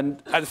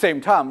 And at the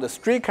same time, the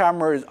street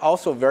camera is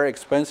also very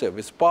expensive.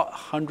 It's about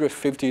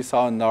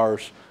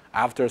 $150,000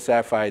 after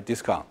CFI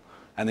discount.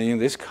 And in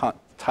this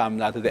time,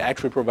 that they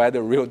actually provide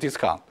a real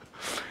discount.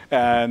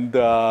 And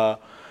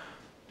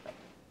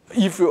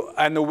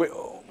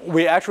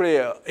we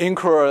actually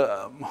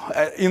incur,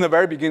 in the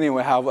very beginning,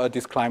 we have a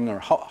disclaimer.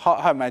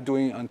 How am I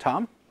doing on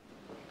time?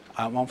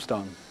 I'm almost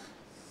done.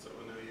 So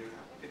now you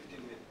have 15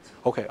 minutes.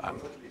 OK.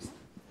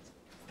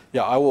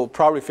 Yeah, I will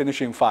probably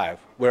finish in 5.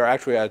 We're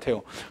actually at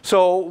 2.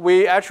 So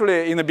we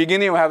actually, in the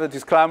beginning, we have a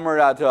disclaimer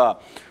that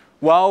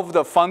one of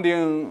the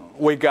funding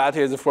we got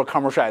is for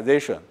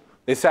commercialization.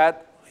 They said,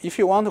 if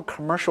you want to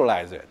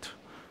commercialize it,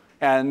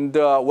 and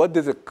what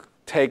does it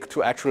take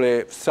to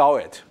actually sell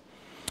it?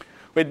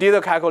 We did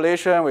a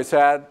calculation. We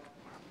said,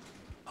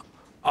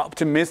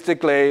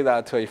 optimistically,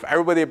 that if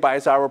everybody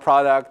buys our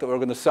product, we're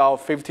going to sell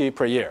 50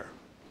 per year.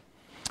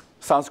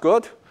 Sounds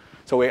good?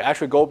 So we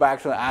actually go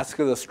back to ask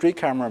the street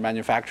camera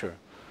manufacturer.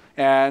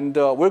 And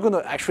we're going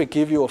to actually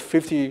give you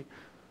 50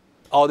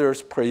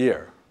 orders per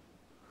year.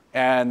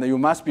 And you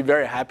must be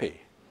very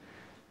happy.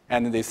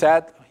 And they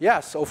said,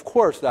 yes, of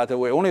course, that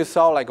we only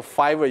sell like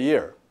 5 a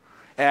year.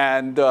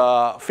 And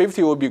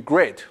 50 would be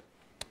great.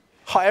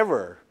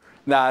 However,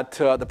 that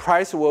the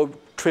price will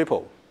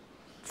triple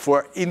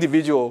for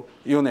individual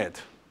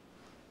unit.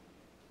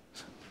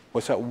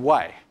 We said,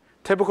 why?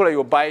 Typically,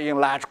 you buy in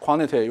large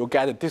quantity, you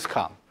get a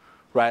discount,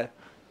 right?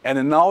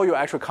 And now you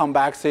actually come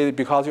back, say,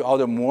 because you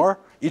order more,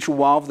 each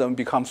one of them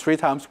becomes 3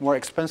 times more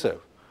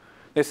expensive.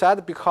 They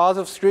said because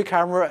of street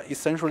camera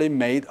essentially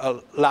made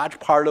a large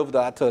part of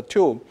that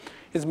tube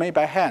is made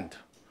by hand.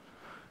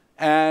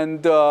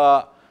 And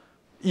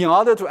in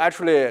order to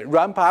actually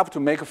ramp up to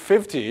make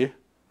 50,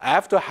 I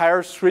have to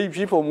hire 3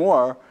 people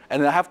more,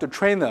 and I have to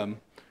train them.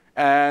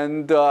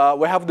 And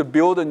we have to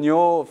build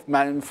new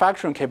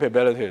manufacturing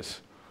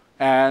capabilities.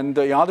 And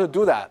in order to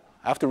do that,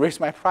 I have to raise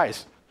my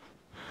price.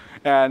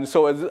 And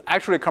so it's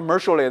actually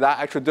commercially, that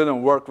actually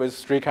didn't work with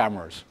street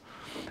cameras.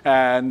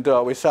 And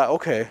we said,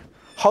 OK,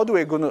 how do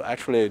we going to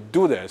actually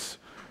do this?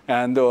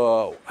 And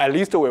at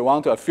least we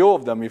want a few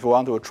of them if we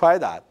want to try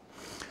that.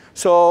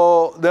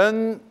 So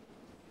then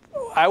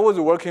I was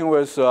working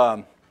with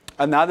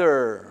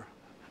another,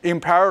 in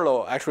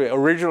parallel, actually,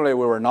 originally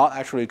we were not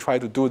actually trying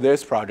to do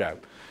this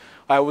project.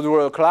 I was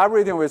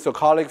collaborating with a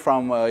colleague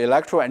from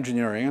electrical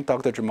engineering,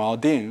 Dr. Jamal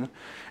Ding,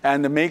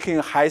 and making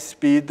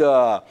high-speed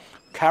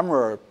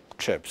camera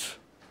chips.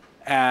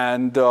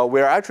 And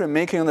we're actually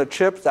making the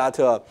chips that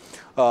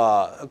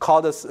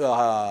called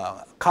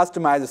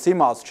customized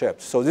CMOS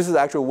chips. So this is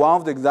actually one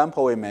of the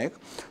examples we make.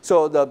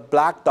 So the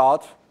black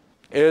dot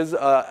is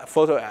a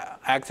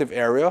photoactive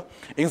area.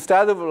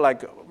 Instead of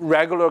like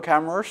regular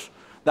cameras,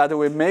 that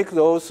we make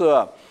those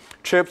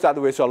chips that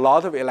with a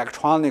lot of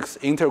electronics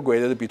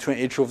integrated between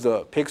each of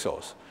the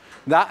pixels.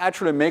 That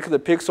actually makes the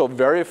pixel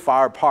very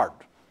far apart.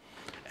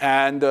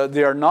 And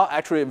they are not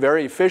actually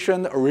very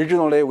efficient.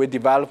 Originally, we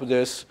developed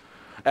this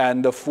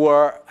and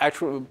for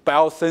actual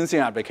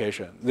biosensing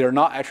application. They're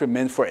not actually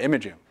meant for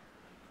imaging.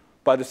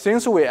 But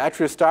since we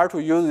actually start to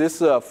use this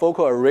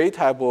focal array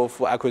type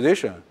of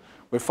acquisition,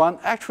 we found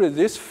actually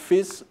this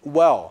fits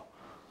well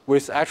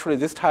with actually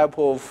this type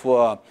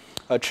of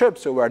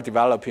chips we're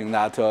developing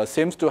that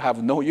seems to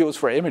have no use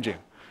for imaging.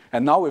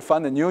 And now we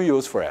found a new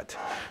use for it.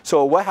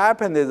 So what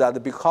happened is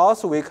that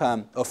because we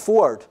can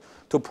afford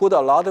to put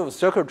a lot of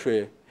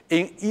circuitry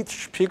in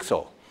each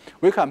pixel,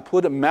 we can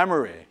put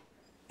memory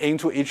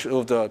into each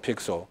of the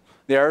pixel.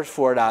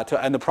 Therefore, that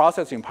and the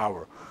processing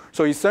power.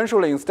 So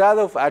essentially, instead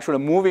of actually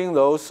moving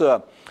those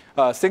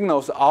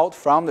signals out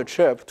from the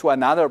chip to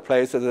another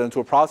place and then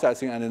to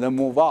processing and then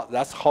move out,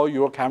 that's how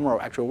your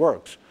camera actually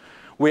works.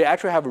 We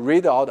actually have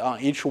readout on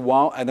each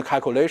one and the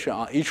calculation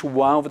on each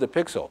one of the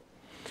pixel.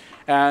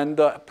 And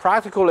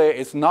practically,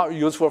 it's not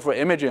useful for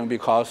imaging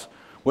because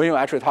when you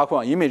actually talk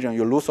about imaging,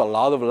 you lose a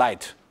lot of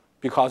light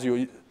because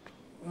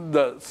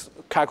the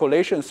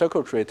calculation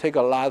circuitry take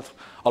a lot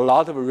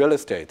of real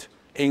estate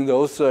in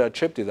those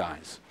chip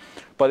designs.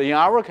 But in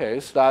our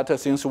case, that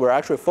since we're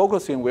actually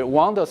focusing, we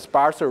want a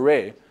sparse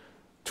array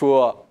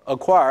to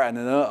acquire and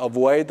then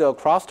avoid the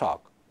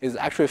crosstalk. It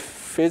actually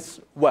fits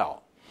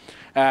well.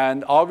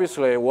 And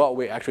obviously, what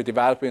we actually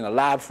developed in the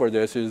lab for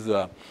this is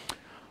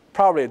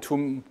probably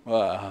too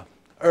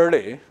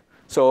early.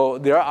 So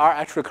there are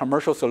actually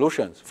commercial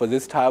solutions for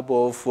this type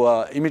of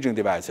imaging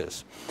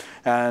devices,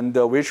 and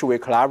which we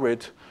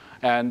collaborate.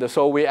 And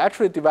so we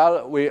actually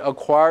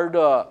acquired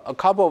a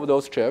couple of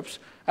those chips,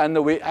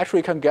 and we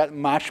actually can get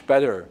much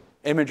better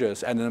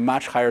images and a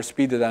much higher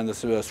speed than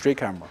the street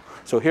camera.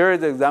 So here is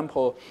the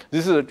example.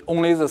 This is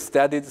only the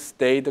steady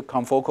state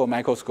confocal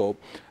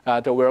microscope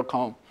that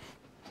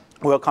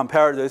we'll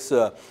compare this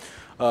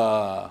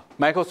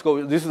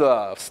microscope. This is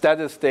a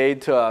steady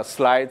state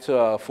slide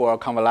for a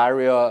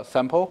convallaria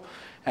sample.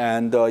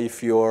 And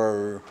if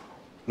you're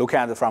looking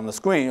at it from the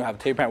screen, you have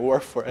to take my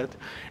word for it.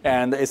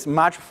 And it's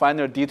much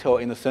finer detail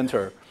in the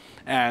center.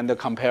 And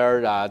compare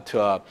that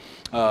to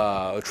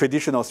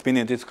traditional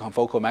spinning disk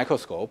confocal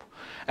microscope.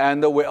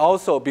 And we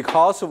also,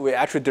 because we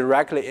actually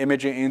directly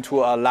imaging into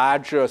a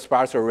large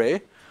sparse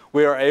array,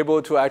 we are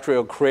able to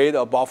actually create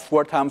about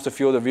 4 times the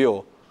field of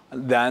view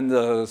than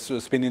the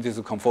spinning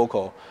disk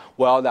confocal,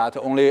 while that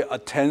only a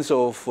tenth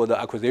of the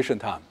acquisition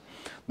time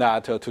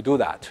to do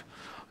that.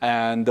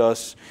 And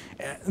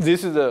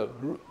this is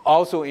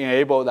also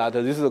enabled that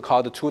this is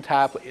called the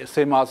 2-tap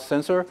CMOS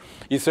sensor.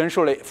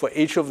 Essentially, for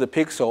each of the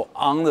pixel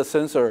on the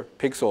sensor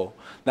pixel,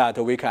 that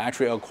we can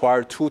actually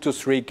acquire 2 to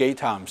 3 gate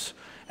times,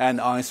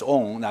 and on its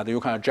own, that you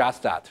can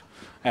adjust that.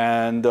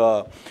 And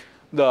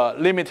the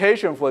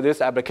limitation for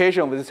this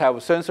application with this type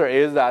of sensor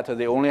is that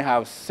they only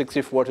have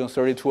 64 to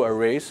 32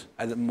 arrays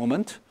at the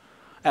moment,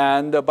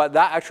 but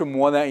that actually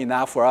more than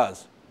enough for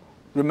us.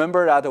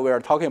 Remember that we are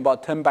talking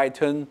about 10 by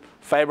 10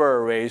 fiber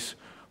arrays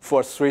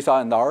for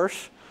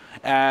 $3,000.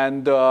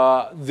 And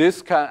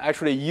this can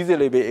actually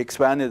easily be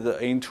expanded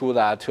into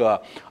that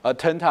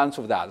 10 times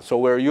of that. So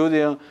we're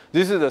using,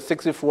 this is a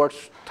 64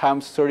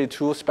 times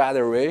 32 SPAD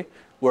array.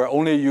 We're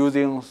only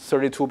using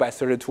 32 by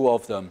 32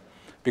 of them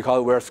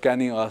because we're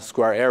scanning a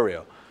square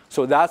area.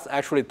 So that's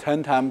actually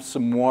 10 times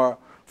more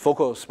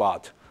focal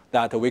spot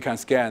that we can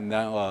scan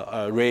than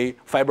a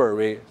fiber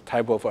array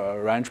type of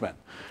arrangement.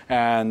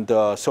 And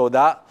so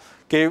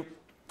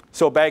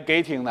by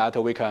gating that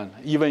we can,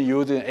 even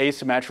using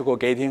asymmetrical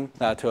gating,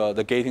 that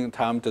the gating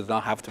time does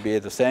not have to be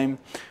the same.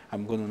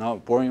 I'm going to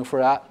not bore you for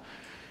that.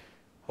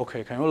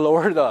 OK, can you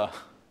lower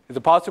is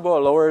it possible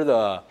to lower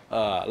the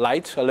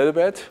light a little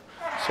bit?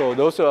 So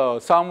those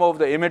are some of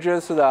the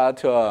images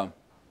that,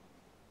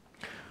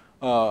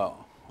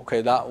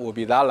 OK, that will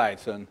be that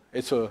light. And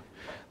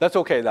that's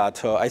OK.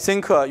 That I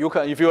think you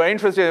can, if you're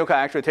interested, you can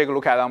actually take a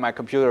look at it on my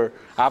computer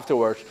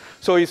afterwards.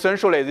 So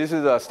essentially, this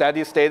is a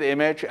steady state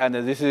image, and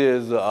this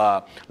is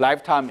a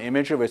lifetime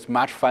image with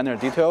much finer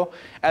detail.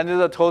 And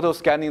the total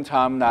scanning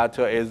time that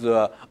is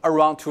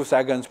around 2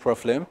 seconds per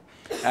film.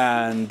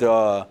 And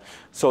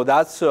so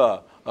that's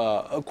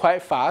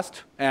quite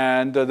fast.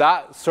 And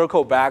that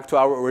circle back to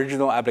our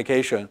original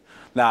application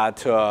that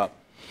for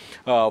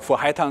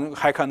high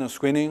content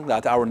screening,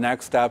 that our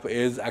next step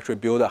is actually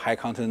build a high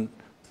content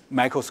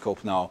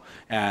microscope now.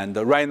 And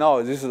right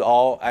now, this is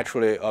all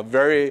actually a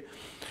very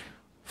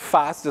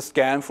fast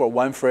scan for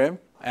 1 frame.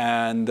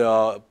 And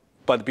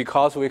but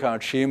because we can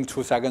achieve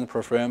 2 seconds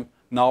per frame,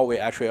 now we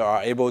actually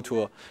are able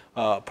to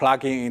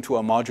plug into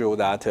a module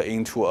that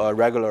into a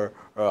regular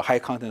high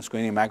content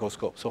screening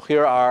microscope. So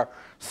here are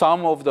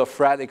some of the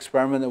FRET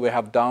experiments that we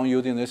have done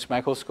using this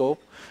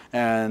microscope.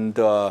 And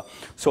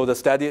so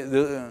those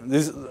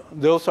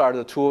are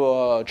the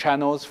 2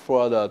 channels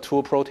for the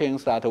 2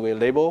 proteins that we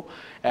label.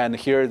 And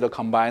here is the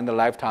combined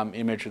lifetime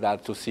image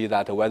that to see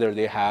that whether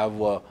they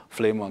have a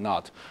flame or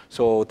not.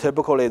 So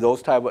typically,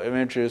 those type of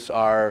images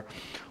are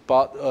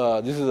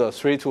about, this is a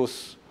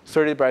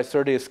 30 by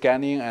 30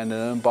 scanning, and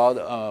then about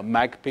a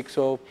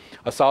megapixel,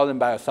 1,000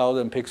 by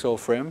 1,000 pixel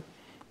frame,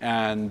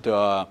 and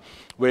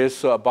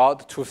with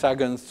about 2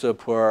 seconds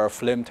per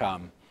flame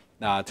time.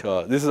 That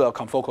this is a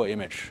confocal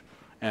image,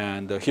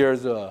 and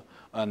here's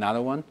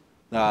another one.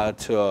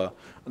 That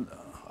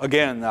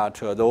again, that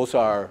those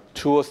are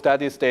 2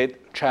 steady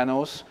state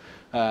channels,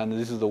 and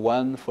this is the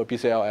one for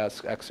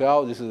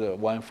BCL-XL. This is the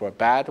one for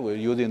BAD. We're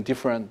using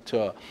different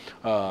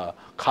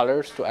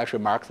colors to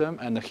actually mark them.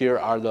 And here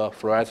are the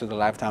fluorescent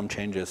lifetime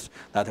changes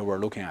that we're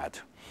looking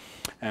at.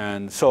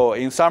 And so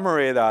in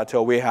summary, that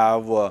we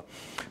have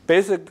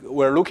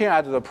we're looking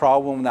at the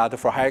problem that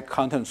for high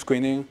content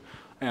screening,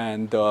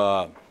 and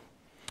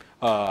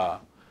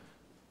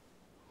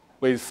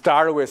we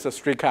start with a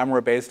street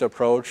camera-based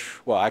approach.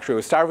 Well, actually,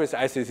 we start with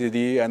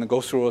ICCD and go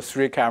through a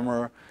street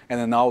camera, and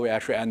then now we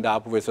actually end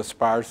up with a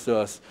sparse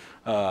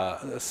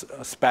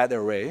SPAD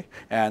array.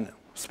 And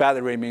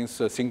SPAD array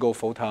means a single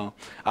photon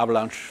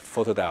avalanche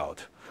photodiode.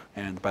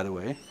 And by the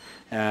way,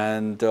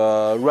 and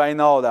right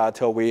now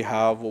that we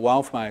have one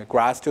of my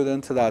grad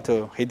students that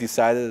he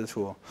decided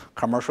to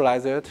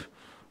commercialize it,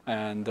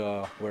 and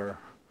we're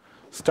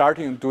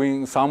starting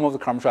doing some of the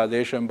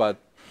commercialization,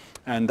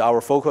 and our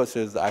focus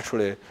is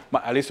actually,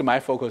 at least my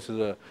focus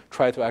is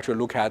try to actually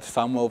look at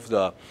some of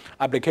the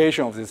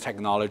application of this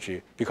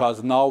technology,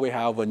 because now we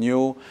have a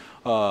new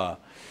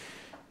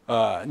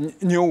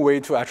way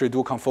to actually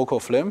do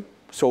confocal film.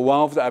 So one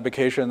of the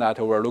applications that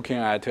we're looking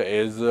at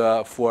is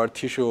for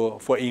tissue,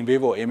 for in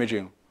vivo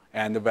imaging,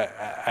 and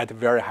at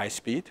very high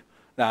speed,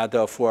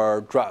 that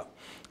for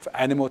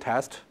animal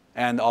test,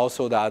 and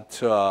also that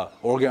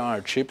organ on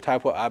a chip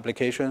type of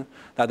application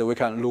that we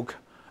can look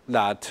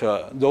that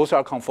those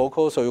are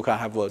confocal, so you can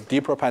have a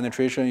deeper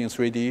penetration in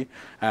 3D,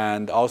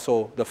 and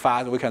also the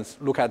fact we can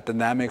look at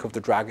dynamic of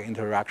the drug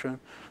interaction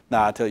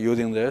that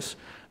using this.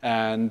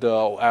 And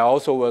I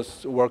also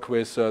work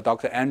with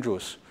Dr.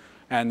 Andrews,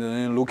 and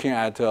then looking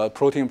at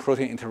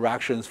protein-protein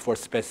interactions for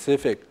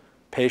specific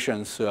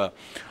patients'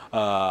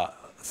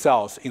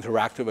 cells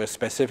interact with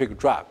specific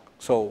drug.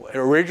 So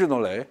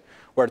originally,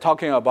 we're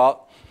talking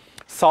about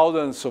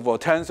thousands of or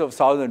tens of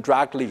thousands of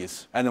drug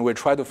leads, and we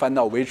try to find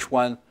out which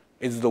one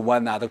is the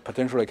one that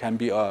potentially can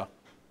be a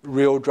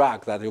real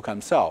drug that you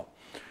can sell.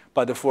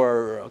 But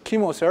for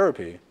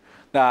chemotherapy,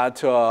 that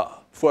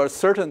for a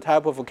certain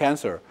type of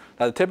cancer,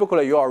 that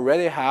typically you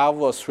already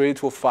have 3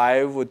 to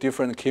 5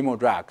 different chemo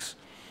drugs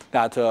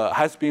that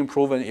has been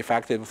proven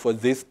effective for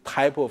this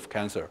type of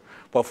cancer.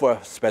 But for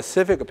a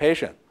specific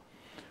patient,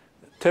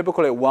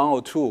 typically 1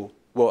 or 2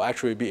 will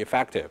actually be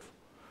effective.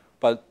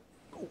 But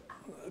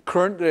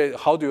currently,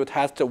 how do you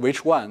test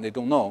which one? They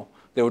don't know.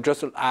 They will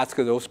just ask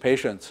those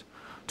patients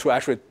to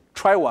actually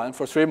try one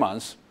for 3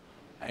 months.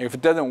 If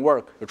it doesn't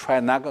work, you try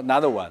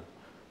another one.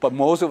 But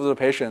most of the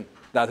patients,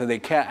 that they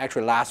can't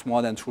actually last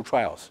more than 2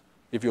 trials.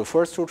 If your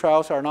first 2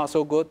 trials are not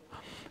so good,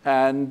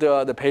 and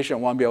the patient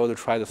won't be able to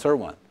try the 3rd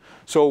one.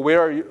 So we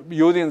are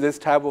using this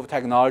type of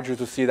technology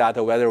to see that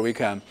whether we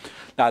can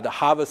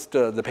harvest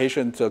the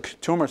patient's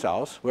tumor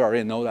cells. We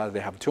already know that they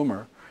have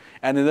tumor.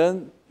 And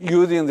then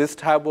using this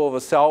type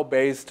of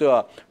cell-based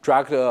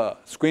drug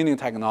screening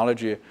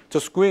technology to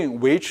screen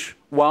which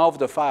one of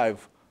the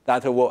 5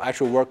 that will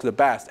actually work the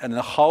best, and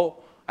how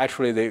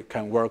actually they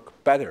can work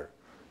better,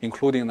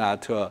 including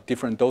that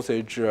different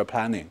dosage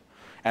planning.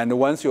 And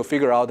once you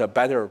figure out a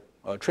better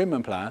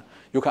treatment plan,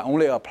 you can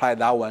only apply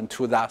that one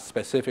to that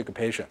specific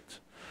patient.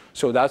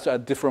 So that's a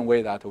different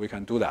way that we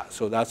can do that.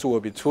 So that will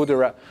be two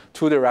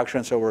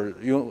directions that we're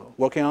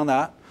working on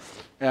that.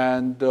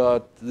 And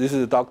this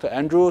is Dr.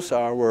 Andrews,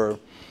 our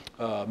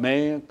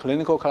main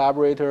clinical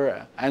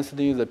collaborator.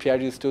 Anthony is the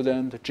PhD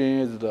student.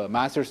 Qiyin is the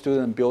master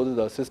student, built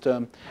the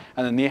system.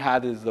 And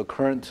Nihad is the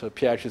current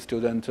PhD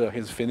student.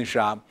 He's finished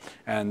up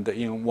and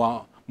in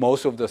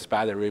most of the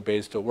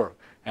battery-based work.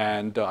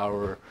 And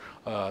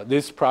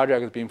this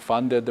project is being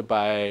funded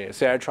by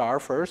CHR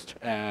first,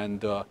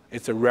 and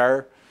it's a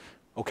rare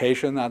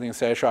occasion I think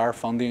CHR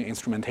funding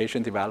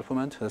instrumentation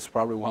development. That's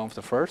probably one of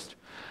the first.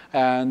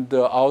 And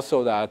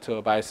also that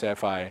by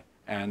CFI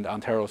and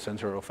Ontario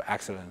Center of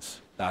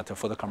Excellence that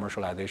for the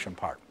commercialization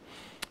part.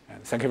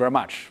 And thank you very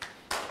much.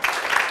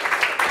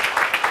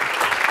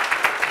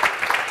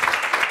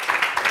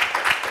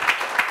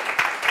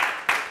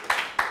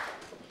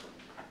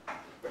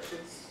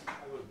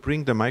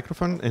 Bring the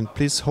microphone, and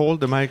please hold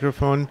the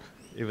microphone,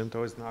 even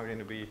though it's not going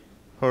to be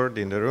heard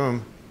in the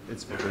room.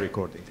 It's for the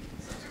recording.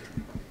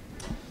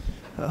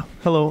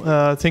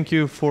 Hello, thank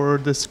you for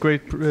this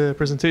great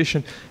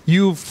presentation.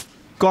 You've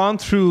gone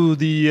through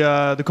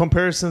the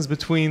comparisons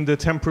between the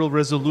temporal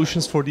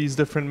resolutions for these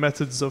different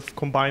methods of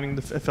combining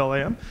the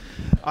FLAM.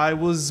 I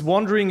was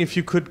wondering if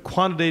you could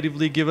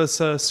quantitatively give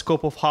us a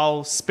scope of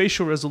how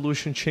spatial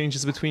resolution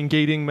changes between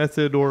gating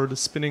method or the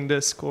spinning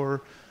disk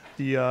or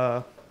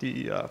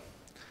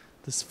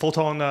this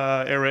photon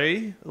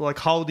array, like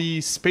how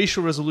the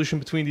spatial resolution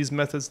between these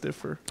methods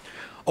differ.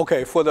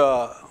 Okay,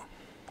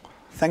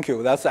 thank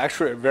you. That's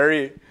actually a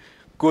very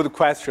good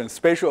question.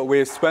 Spatial,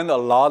 we spend a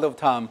lot of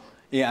time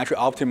in actually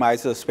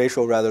optimize the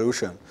spatial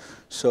resolution.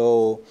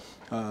 So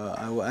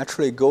I will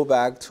actually go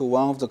back to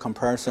one of the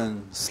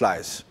comparison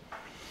slides.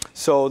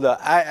 So the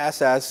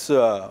ISS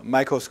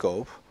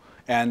microscope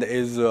and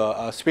is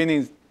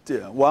spinning,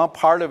 one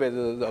part of it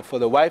is for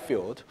the wide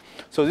field.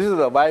 So this is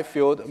a wide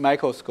field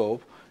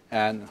microscope.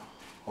 And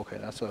okay,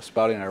 that's a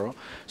spelling error.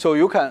 So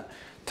you can,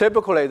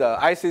 typically the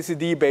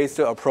ICCD-based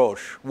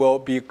approach will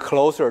be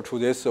closer to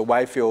this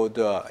wide field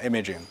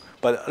imaging,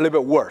 but a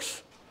little bit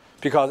worse.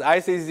 Because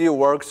ICCD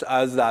works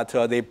as that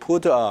they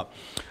put a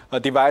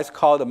device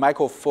called a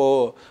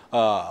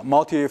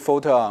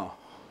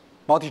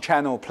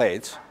multi-channel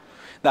plate,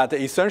 that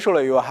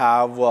essentially you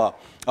have an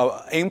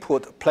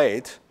input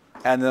plate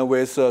and then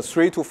with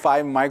 3 to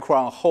 5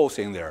 micron holes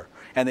in there.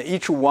 And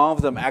each one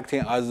of them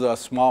acting as a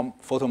small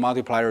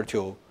photomultiplier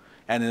tube.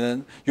 And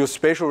then your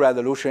spatial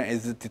resolution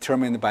is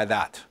determined by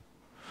that.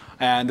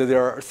 And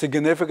there are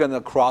significant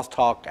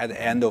crosstalk at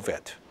the end of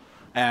it.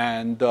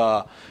 And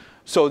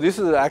so this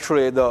is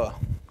actually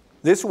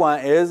this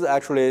one is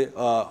actually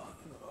a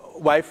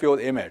wide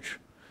field image.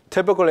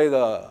 Typically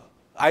the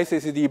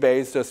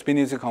ICCD-based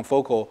spinning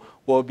confocal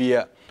will be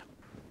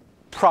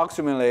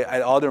approximately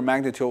at order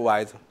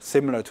magnitude-wise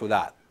similar to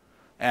that.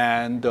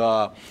 And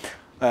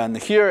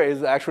here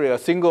is actually a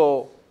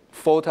single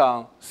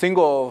photon,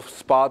 single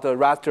spot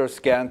raster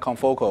scan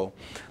confocal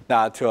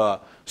that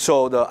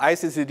show the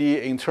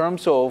ICCD in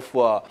terms of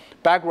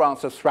background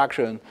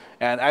subtraction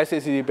and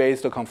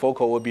ICCD-based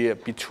confocal will be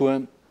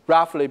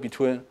roughly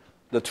between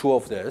the two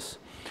of this.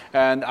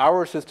 And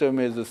our system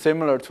is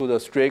similar to the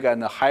streak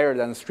and higher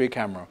than the streak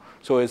camera.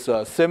 So it's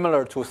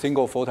similar to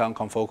single photon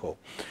confocal.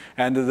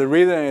 And the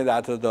reason is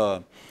that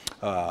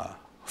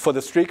for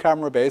the streak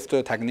camera-based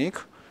technique,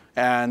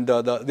 and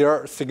there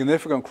are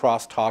significant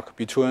crosstalk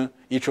between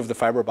each of the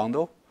fiber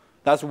bundle.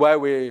 That's why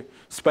we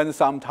spend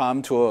some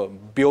time to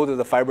build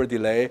the fiber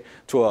delay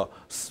to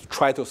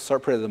try to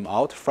separate them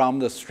out from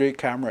the streak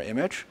camera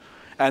image.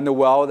 And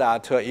while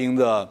that in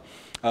the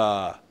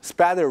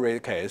spatter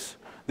rate case,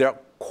 they're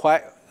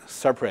quite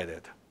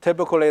separated.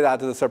 Typically, that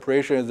the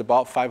separation is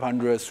about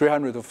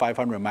 300 to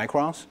 500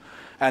 microns,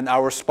 and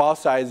our spot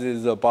size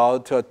is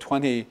about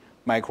 20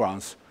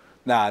 microns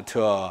that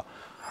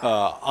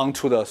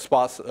onto the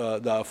spots,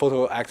 the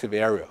photoactive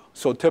area.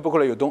 So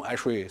typically, you don't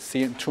actually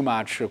see too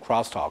much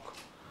crosstalk,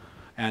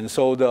 and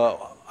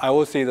so I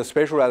would say the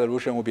spatial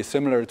resolution will be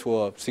similar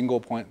to a single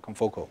point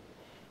confocal.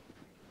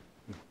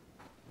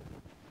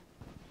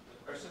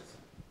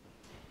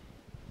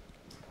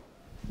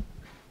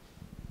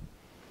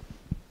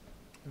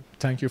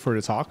 Thank you for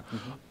the talk.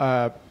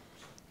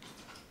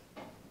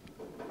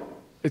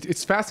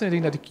 It's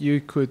fascinating that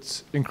you could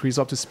increase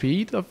up the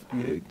speed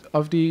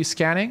of the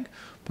scanning,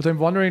 but I'm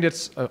wondering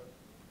that's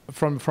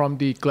from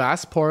the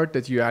glass part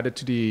that you added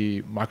to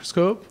the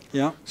microscope.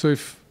 Yeah. So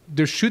if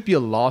there should be a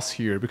loss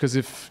here, because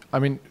the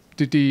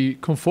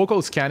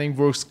confocal scanning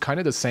works kind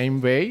of the same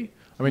way.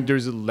 I mean,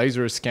 there's a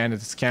laser scan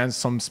that scans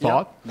some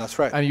spot. Yeah, that's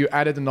right. And you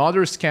added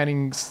another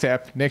scanning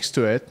step next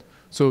to it.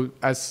 So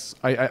as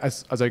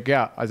I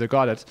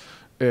got it,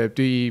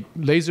 the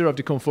laser of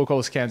the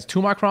confocal scans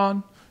 2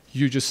 micron.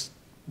 You just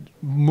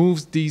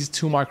moves these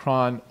 2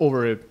 micron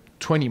over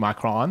 20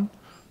 micron.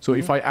 So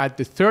if I add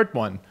the third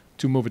one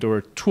to move it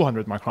over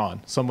 200 micron,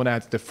 someone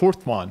adds the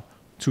fourth one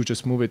to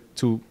just move it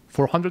to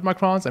 400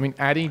 microns. I mean,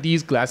 adding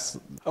these glass.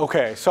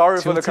 Okay,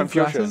 sorry for the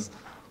confusion. Glasses.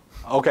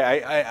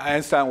 Okay, I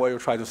understand what you're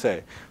trying to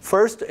say.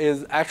 First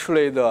is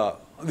actually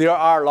there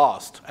are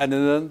lost, and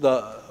then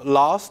the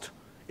lost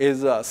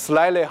is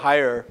slightly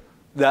higher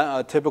than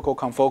a typical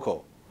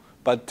confocal,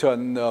 but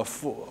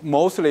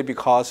mostly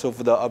because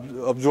of the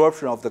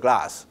absorption of the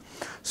glass.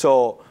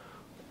 So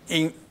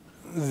in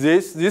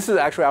this is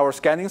actually our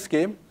scanning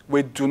scheme.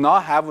 We do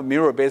not have a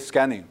mirror-based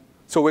scanning.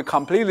 So we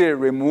completely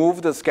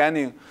remove the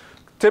scanning.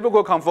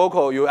 Typical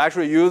confocal, you're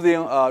actually using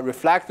a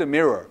reflective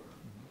mirror.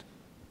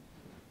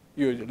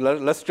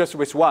 Let's just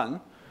with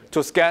one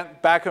to scan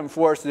back and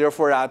forth,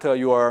 therefore that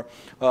your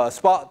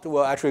spot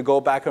will actually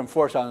go back and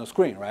forth on the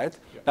screen, right?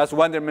 Yeah. That's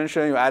one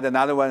dimension, you add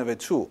another one with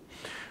 2.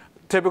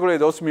 Typically,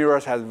 those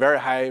mirrors have very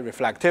high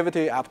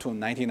reflectivity, up to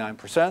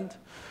 99%.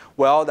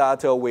 Well,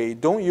 that we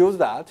don't use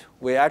that.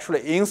 We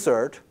actually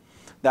insert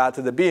that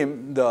the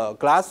beam, the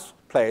glass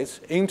plates,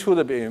 into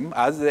the beam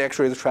as the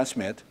X-rays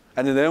transmit,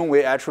 and then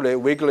we actually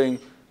wiggling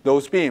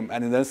those beam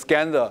and then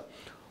scan the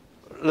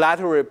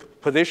lateral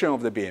position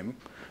of the beam.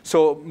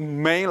 So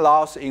main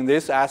loss in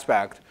this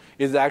aspect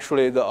is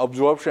actually the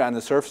absorption and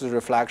the surface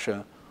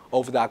reflection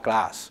of that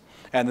glass.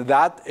 And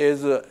that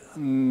is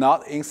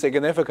not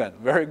insignificant.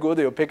 Very good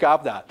you pick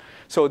up that.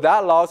 So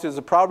that loss is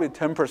probably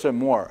 10%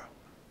 more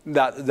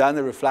than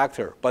the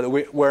reflector. But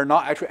we're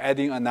not actually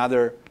adding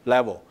another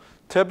level.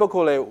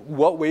 Typically,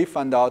 what we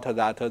found out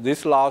that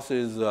this loss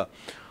is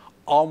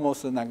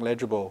almost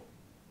negligible.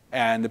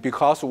 And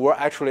because we're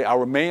actually,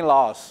 our main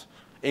loss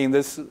in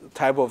this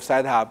type of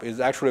setup is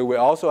actually we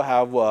also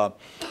have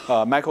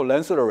a macro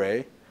lens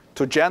array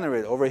to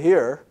generate over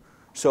here.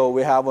 So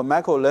we have a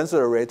macro lens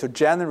array to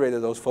generate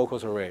those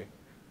focus array.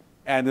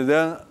 And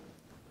then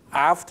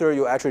after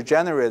you actually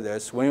generate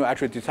this, when you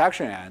actually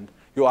detection end,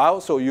 you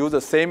also use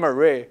the same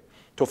array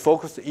to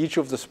focus each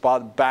of the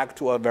spot back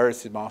to a very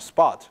small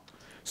spot.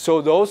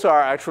 So those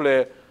are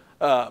actually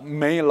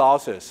main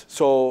losses.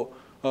 So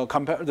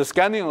the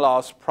scanning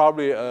loss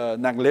probably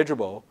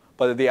negligible,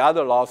 but the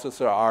other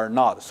losses are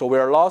not. So we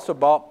are lost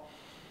about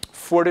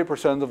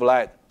 40% of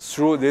light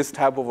through this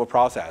type of a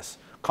process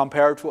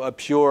compared to a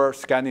pure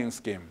scanning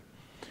scheme.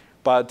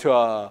 But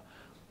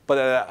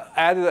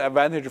added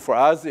advantage for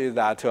us is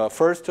that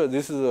first,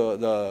 this is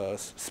the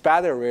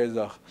spatter array is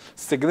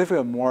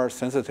significantly more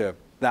sensitive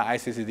than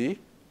ICCD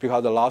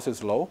because the loss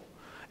is low.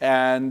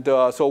 And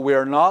so we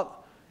are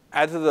not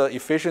at the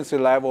efficiency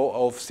level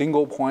of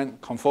single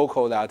point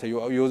confocal that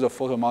you use a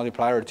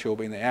photomultiplier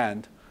tube in the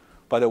end,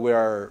 but we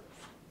are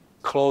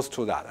close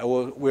to that.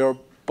 We are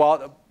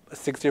about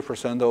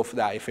 60% of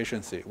that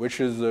efficiency, which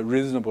is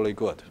reasonably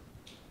good.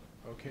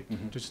 Okay,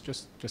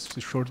 just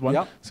a short one.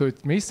 Yeah. So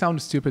it may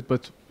sound stupid,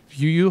 but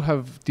you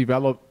have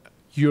developed,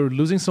 you're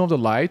losing some of the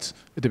light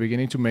at the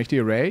beginning to make the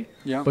array,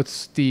 yeah.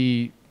 But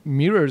the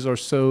mirrors are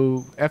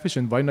so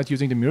efficient. Why not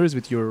using the mirrors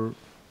with your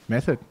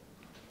method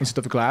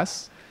instead of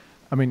glass?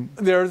 I mean,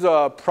 there's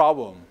a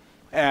problem,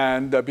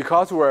 and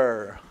because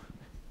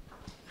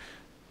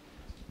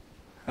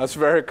that's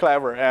very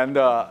clever, and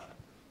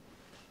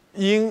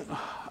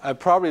I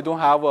probably don't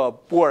have a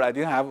board. I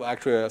didn't have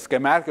actually a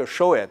schematic to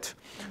show it.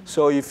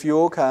 So if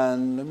you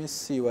can, let me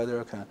see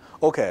whether I can.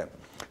 OK.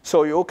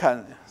 So you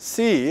can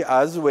see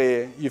as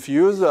if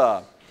you use,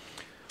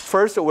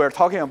 first we're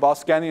talking about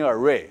scanning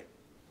array.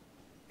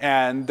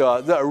 And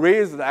the array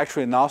is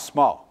actually not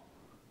small.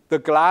 The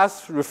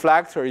glass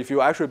reflector, if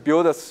you actually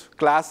build a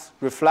glass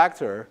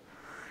reflector,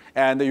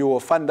 and you will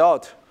find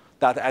out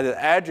that at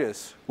the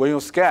edges, when you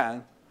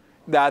scan,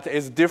 that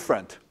is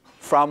different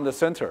from the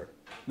center.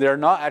 They're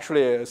not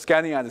actually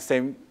scanning at the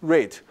same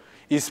rate,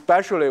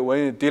 especially when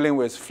you're dealing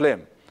with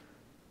film.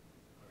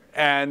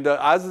 And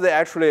as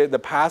the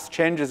path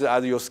changes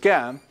as you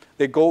scan,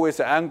 they go with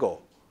the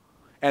angle.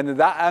 And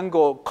that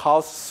angle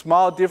causes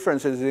small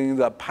differences in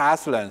the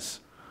path length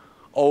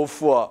of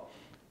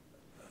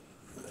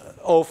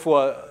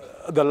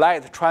the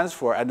light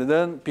transfer. And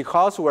then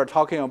because we're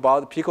talking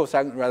about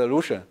picosecond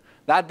resolution,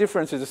 that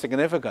difference is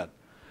significant.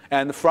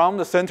 And from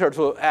the center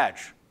to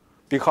edge,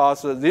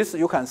 because this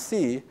you can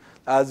see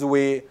as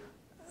we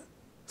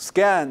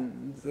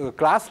scan the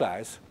glass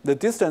slice, the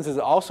distances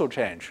also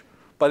change.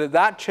 But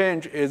that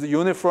change is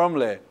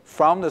uniformly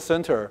from the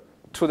center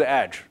to the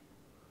edge.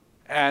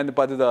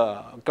 But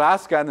the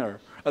glass scanner,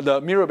 the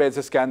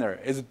mirror-based scanner,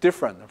 is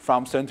different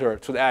from center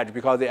to the edge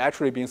because they're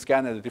actually being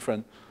scanned at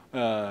different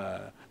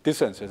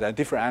distances and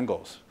different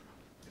angles.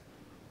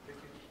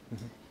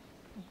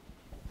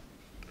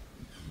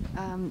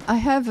 I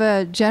have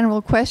a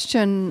general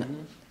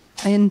question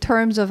in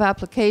terms of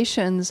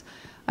applications.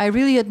 I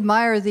really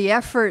admire the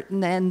effort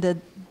and the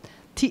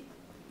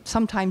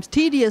sometimes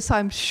tedious,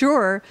 I'm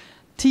sure,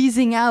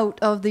 teasing out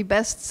of the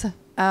best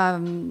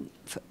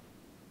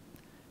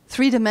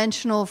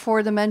three-dimensional,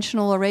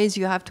 four-dimensional arrays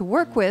you have to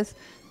work with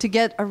to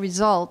get a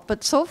result.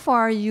 But so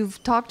far,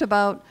 you've talked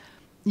about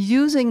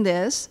using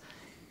this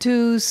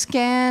to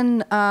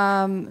scan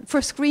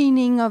for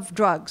screening of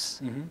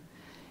drugs.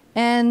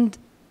 And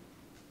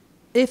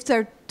if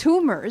they're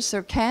tumors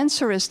or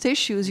cancerous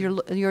tissues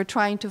you're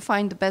trying to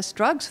find the best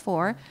drugs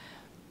for,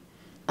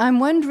 I'm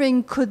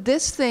wondering, could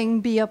this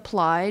thing be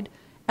applied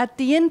at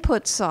the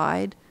input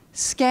side,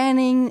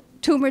 scanning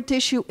tumor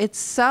tissue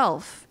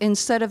itself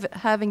instead of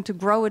having to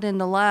grow it in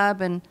the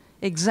lab and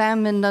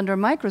examine under a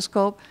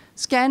microscope,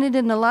 scan it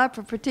in the lab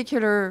for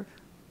particular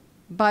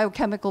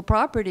biochemical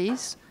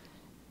properties,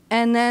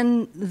 and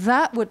then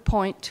that would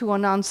point to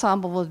an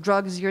ensemble of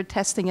drugs you're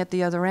testing at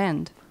the other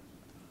end?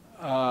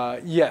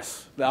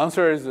 Yes, the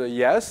answer is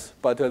yes,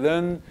 but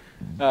then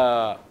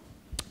my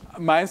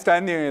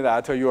understanding is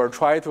that you are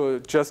trying to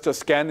just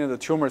scan the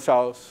tumor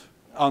cells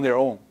on their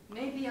own.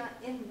 Maybe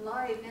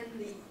live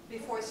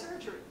before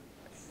surgery.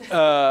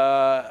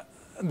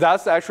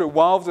 That's actually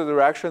one of the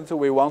directions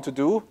we want to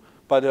do,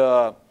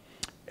 but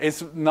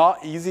it's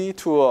not easy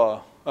to,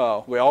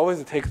 we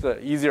always take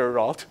the easier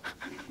route,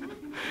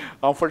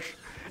 unfortunately.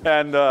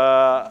 And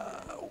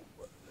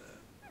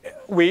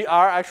we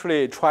are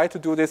actually trying to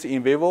do this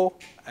in vivo.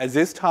 At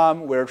this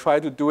time, we're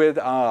trying to do it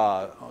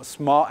on a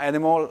small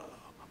animal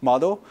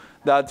model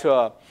that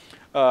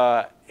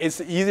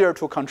it's easier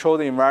to control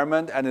the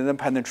environment, and then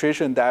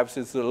penetration depth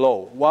is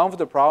low. One of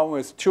the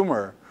problems with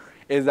tumor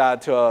is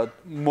that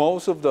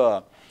most of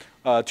the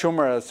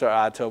tumors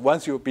are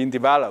once you've been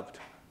developed,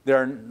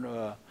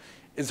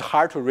 it's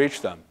hard to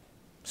reach them.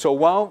 So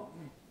one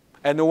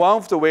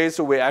of the ways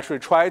we actually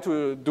try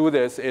to do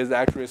this is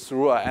actually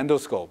through an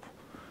endoscope.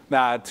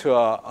 That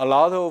a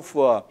lot of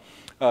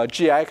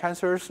GI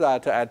cancers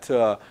that at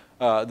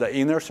the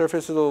inner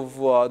surface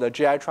of the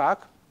GI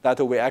tract, that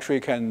we actually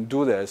can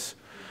do this.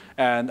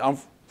 And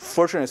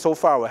unfortunately, so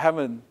far, we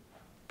haven't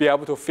been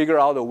able to figure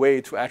out a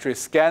way to actually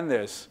scan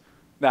this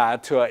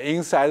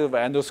inside of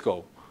an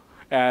endoscope.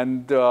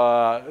 And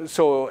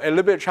so a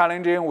little bit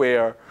challenging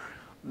where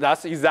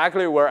that's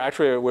exactly where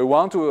actually we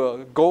want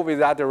to go with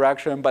that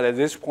direction. But at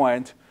this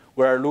point,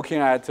 we're looking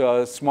at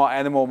small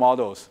animal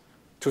models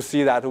to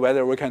see that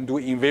whether we can do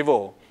in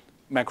vivo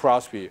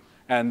microscopy.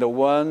 And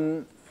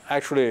one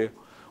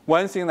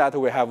thing that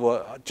we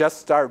have just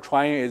started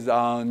trying is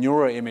on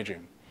neuroimaging,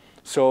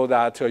 so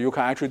that you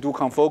can actually do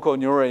confocal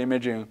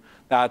neuroimaging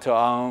that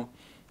on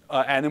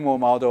an animal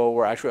model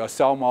or actually a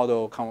cell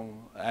model,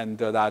 and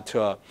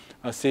that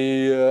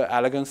see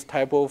elegance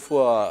type of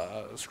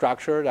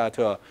structure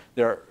that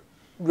they're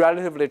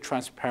relatively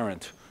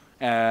transparent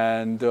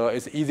and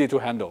it's easy to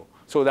handle.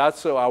 So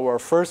that's our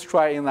first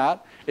try in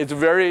that. It's a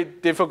very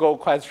difficult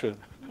question.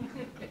 Any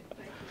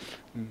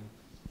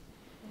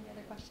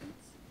other questions?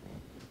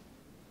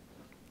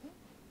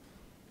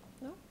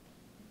 No?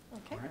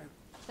 Okay. Right.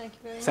 Thank you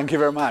very much. Thank you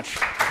very much.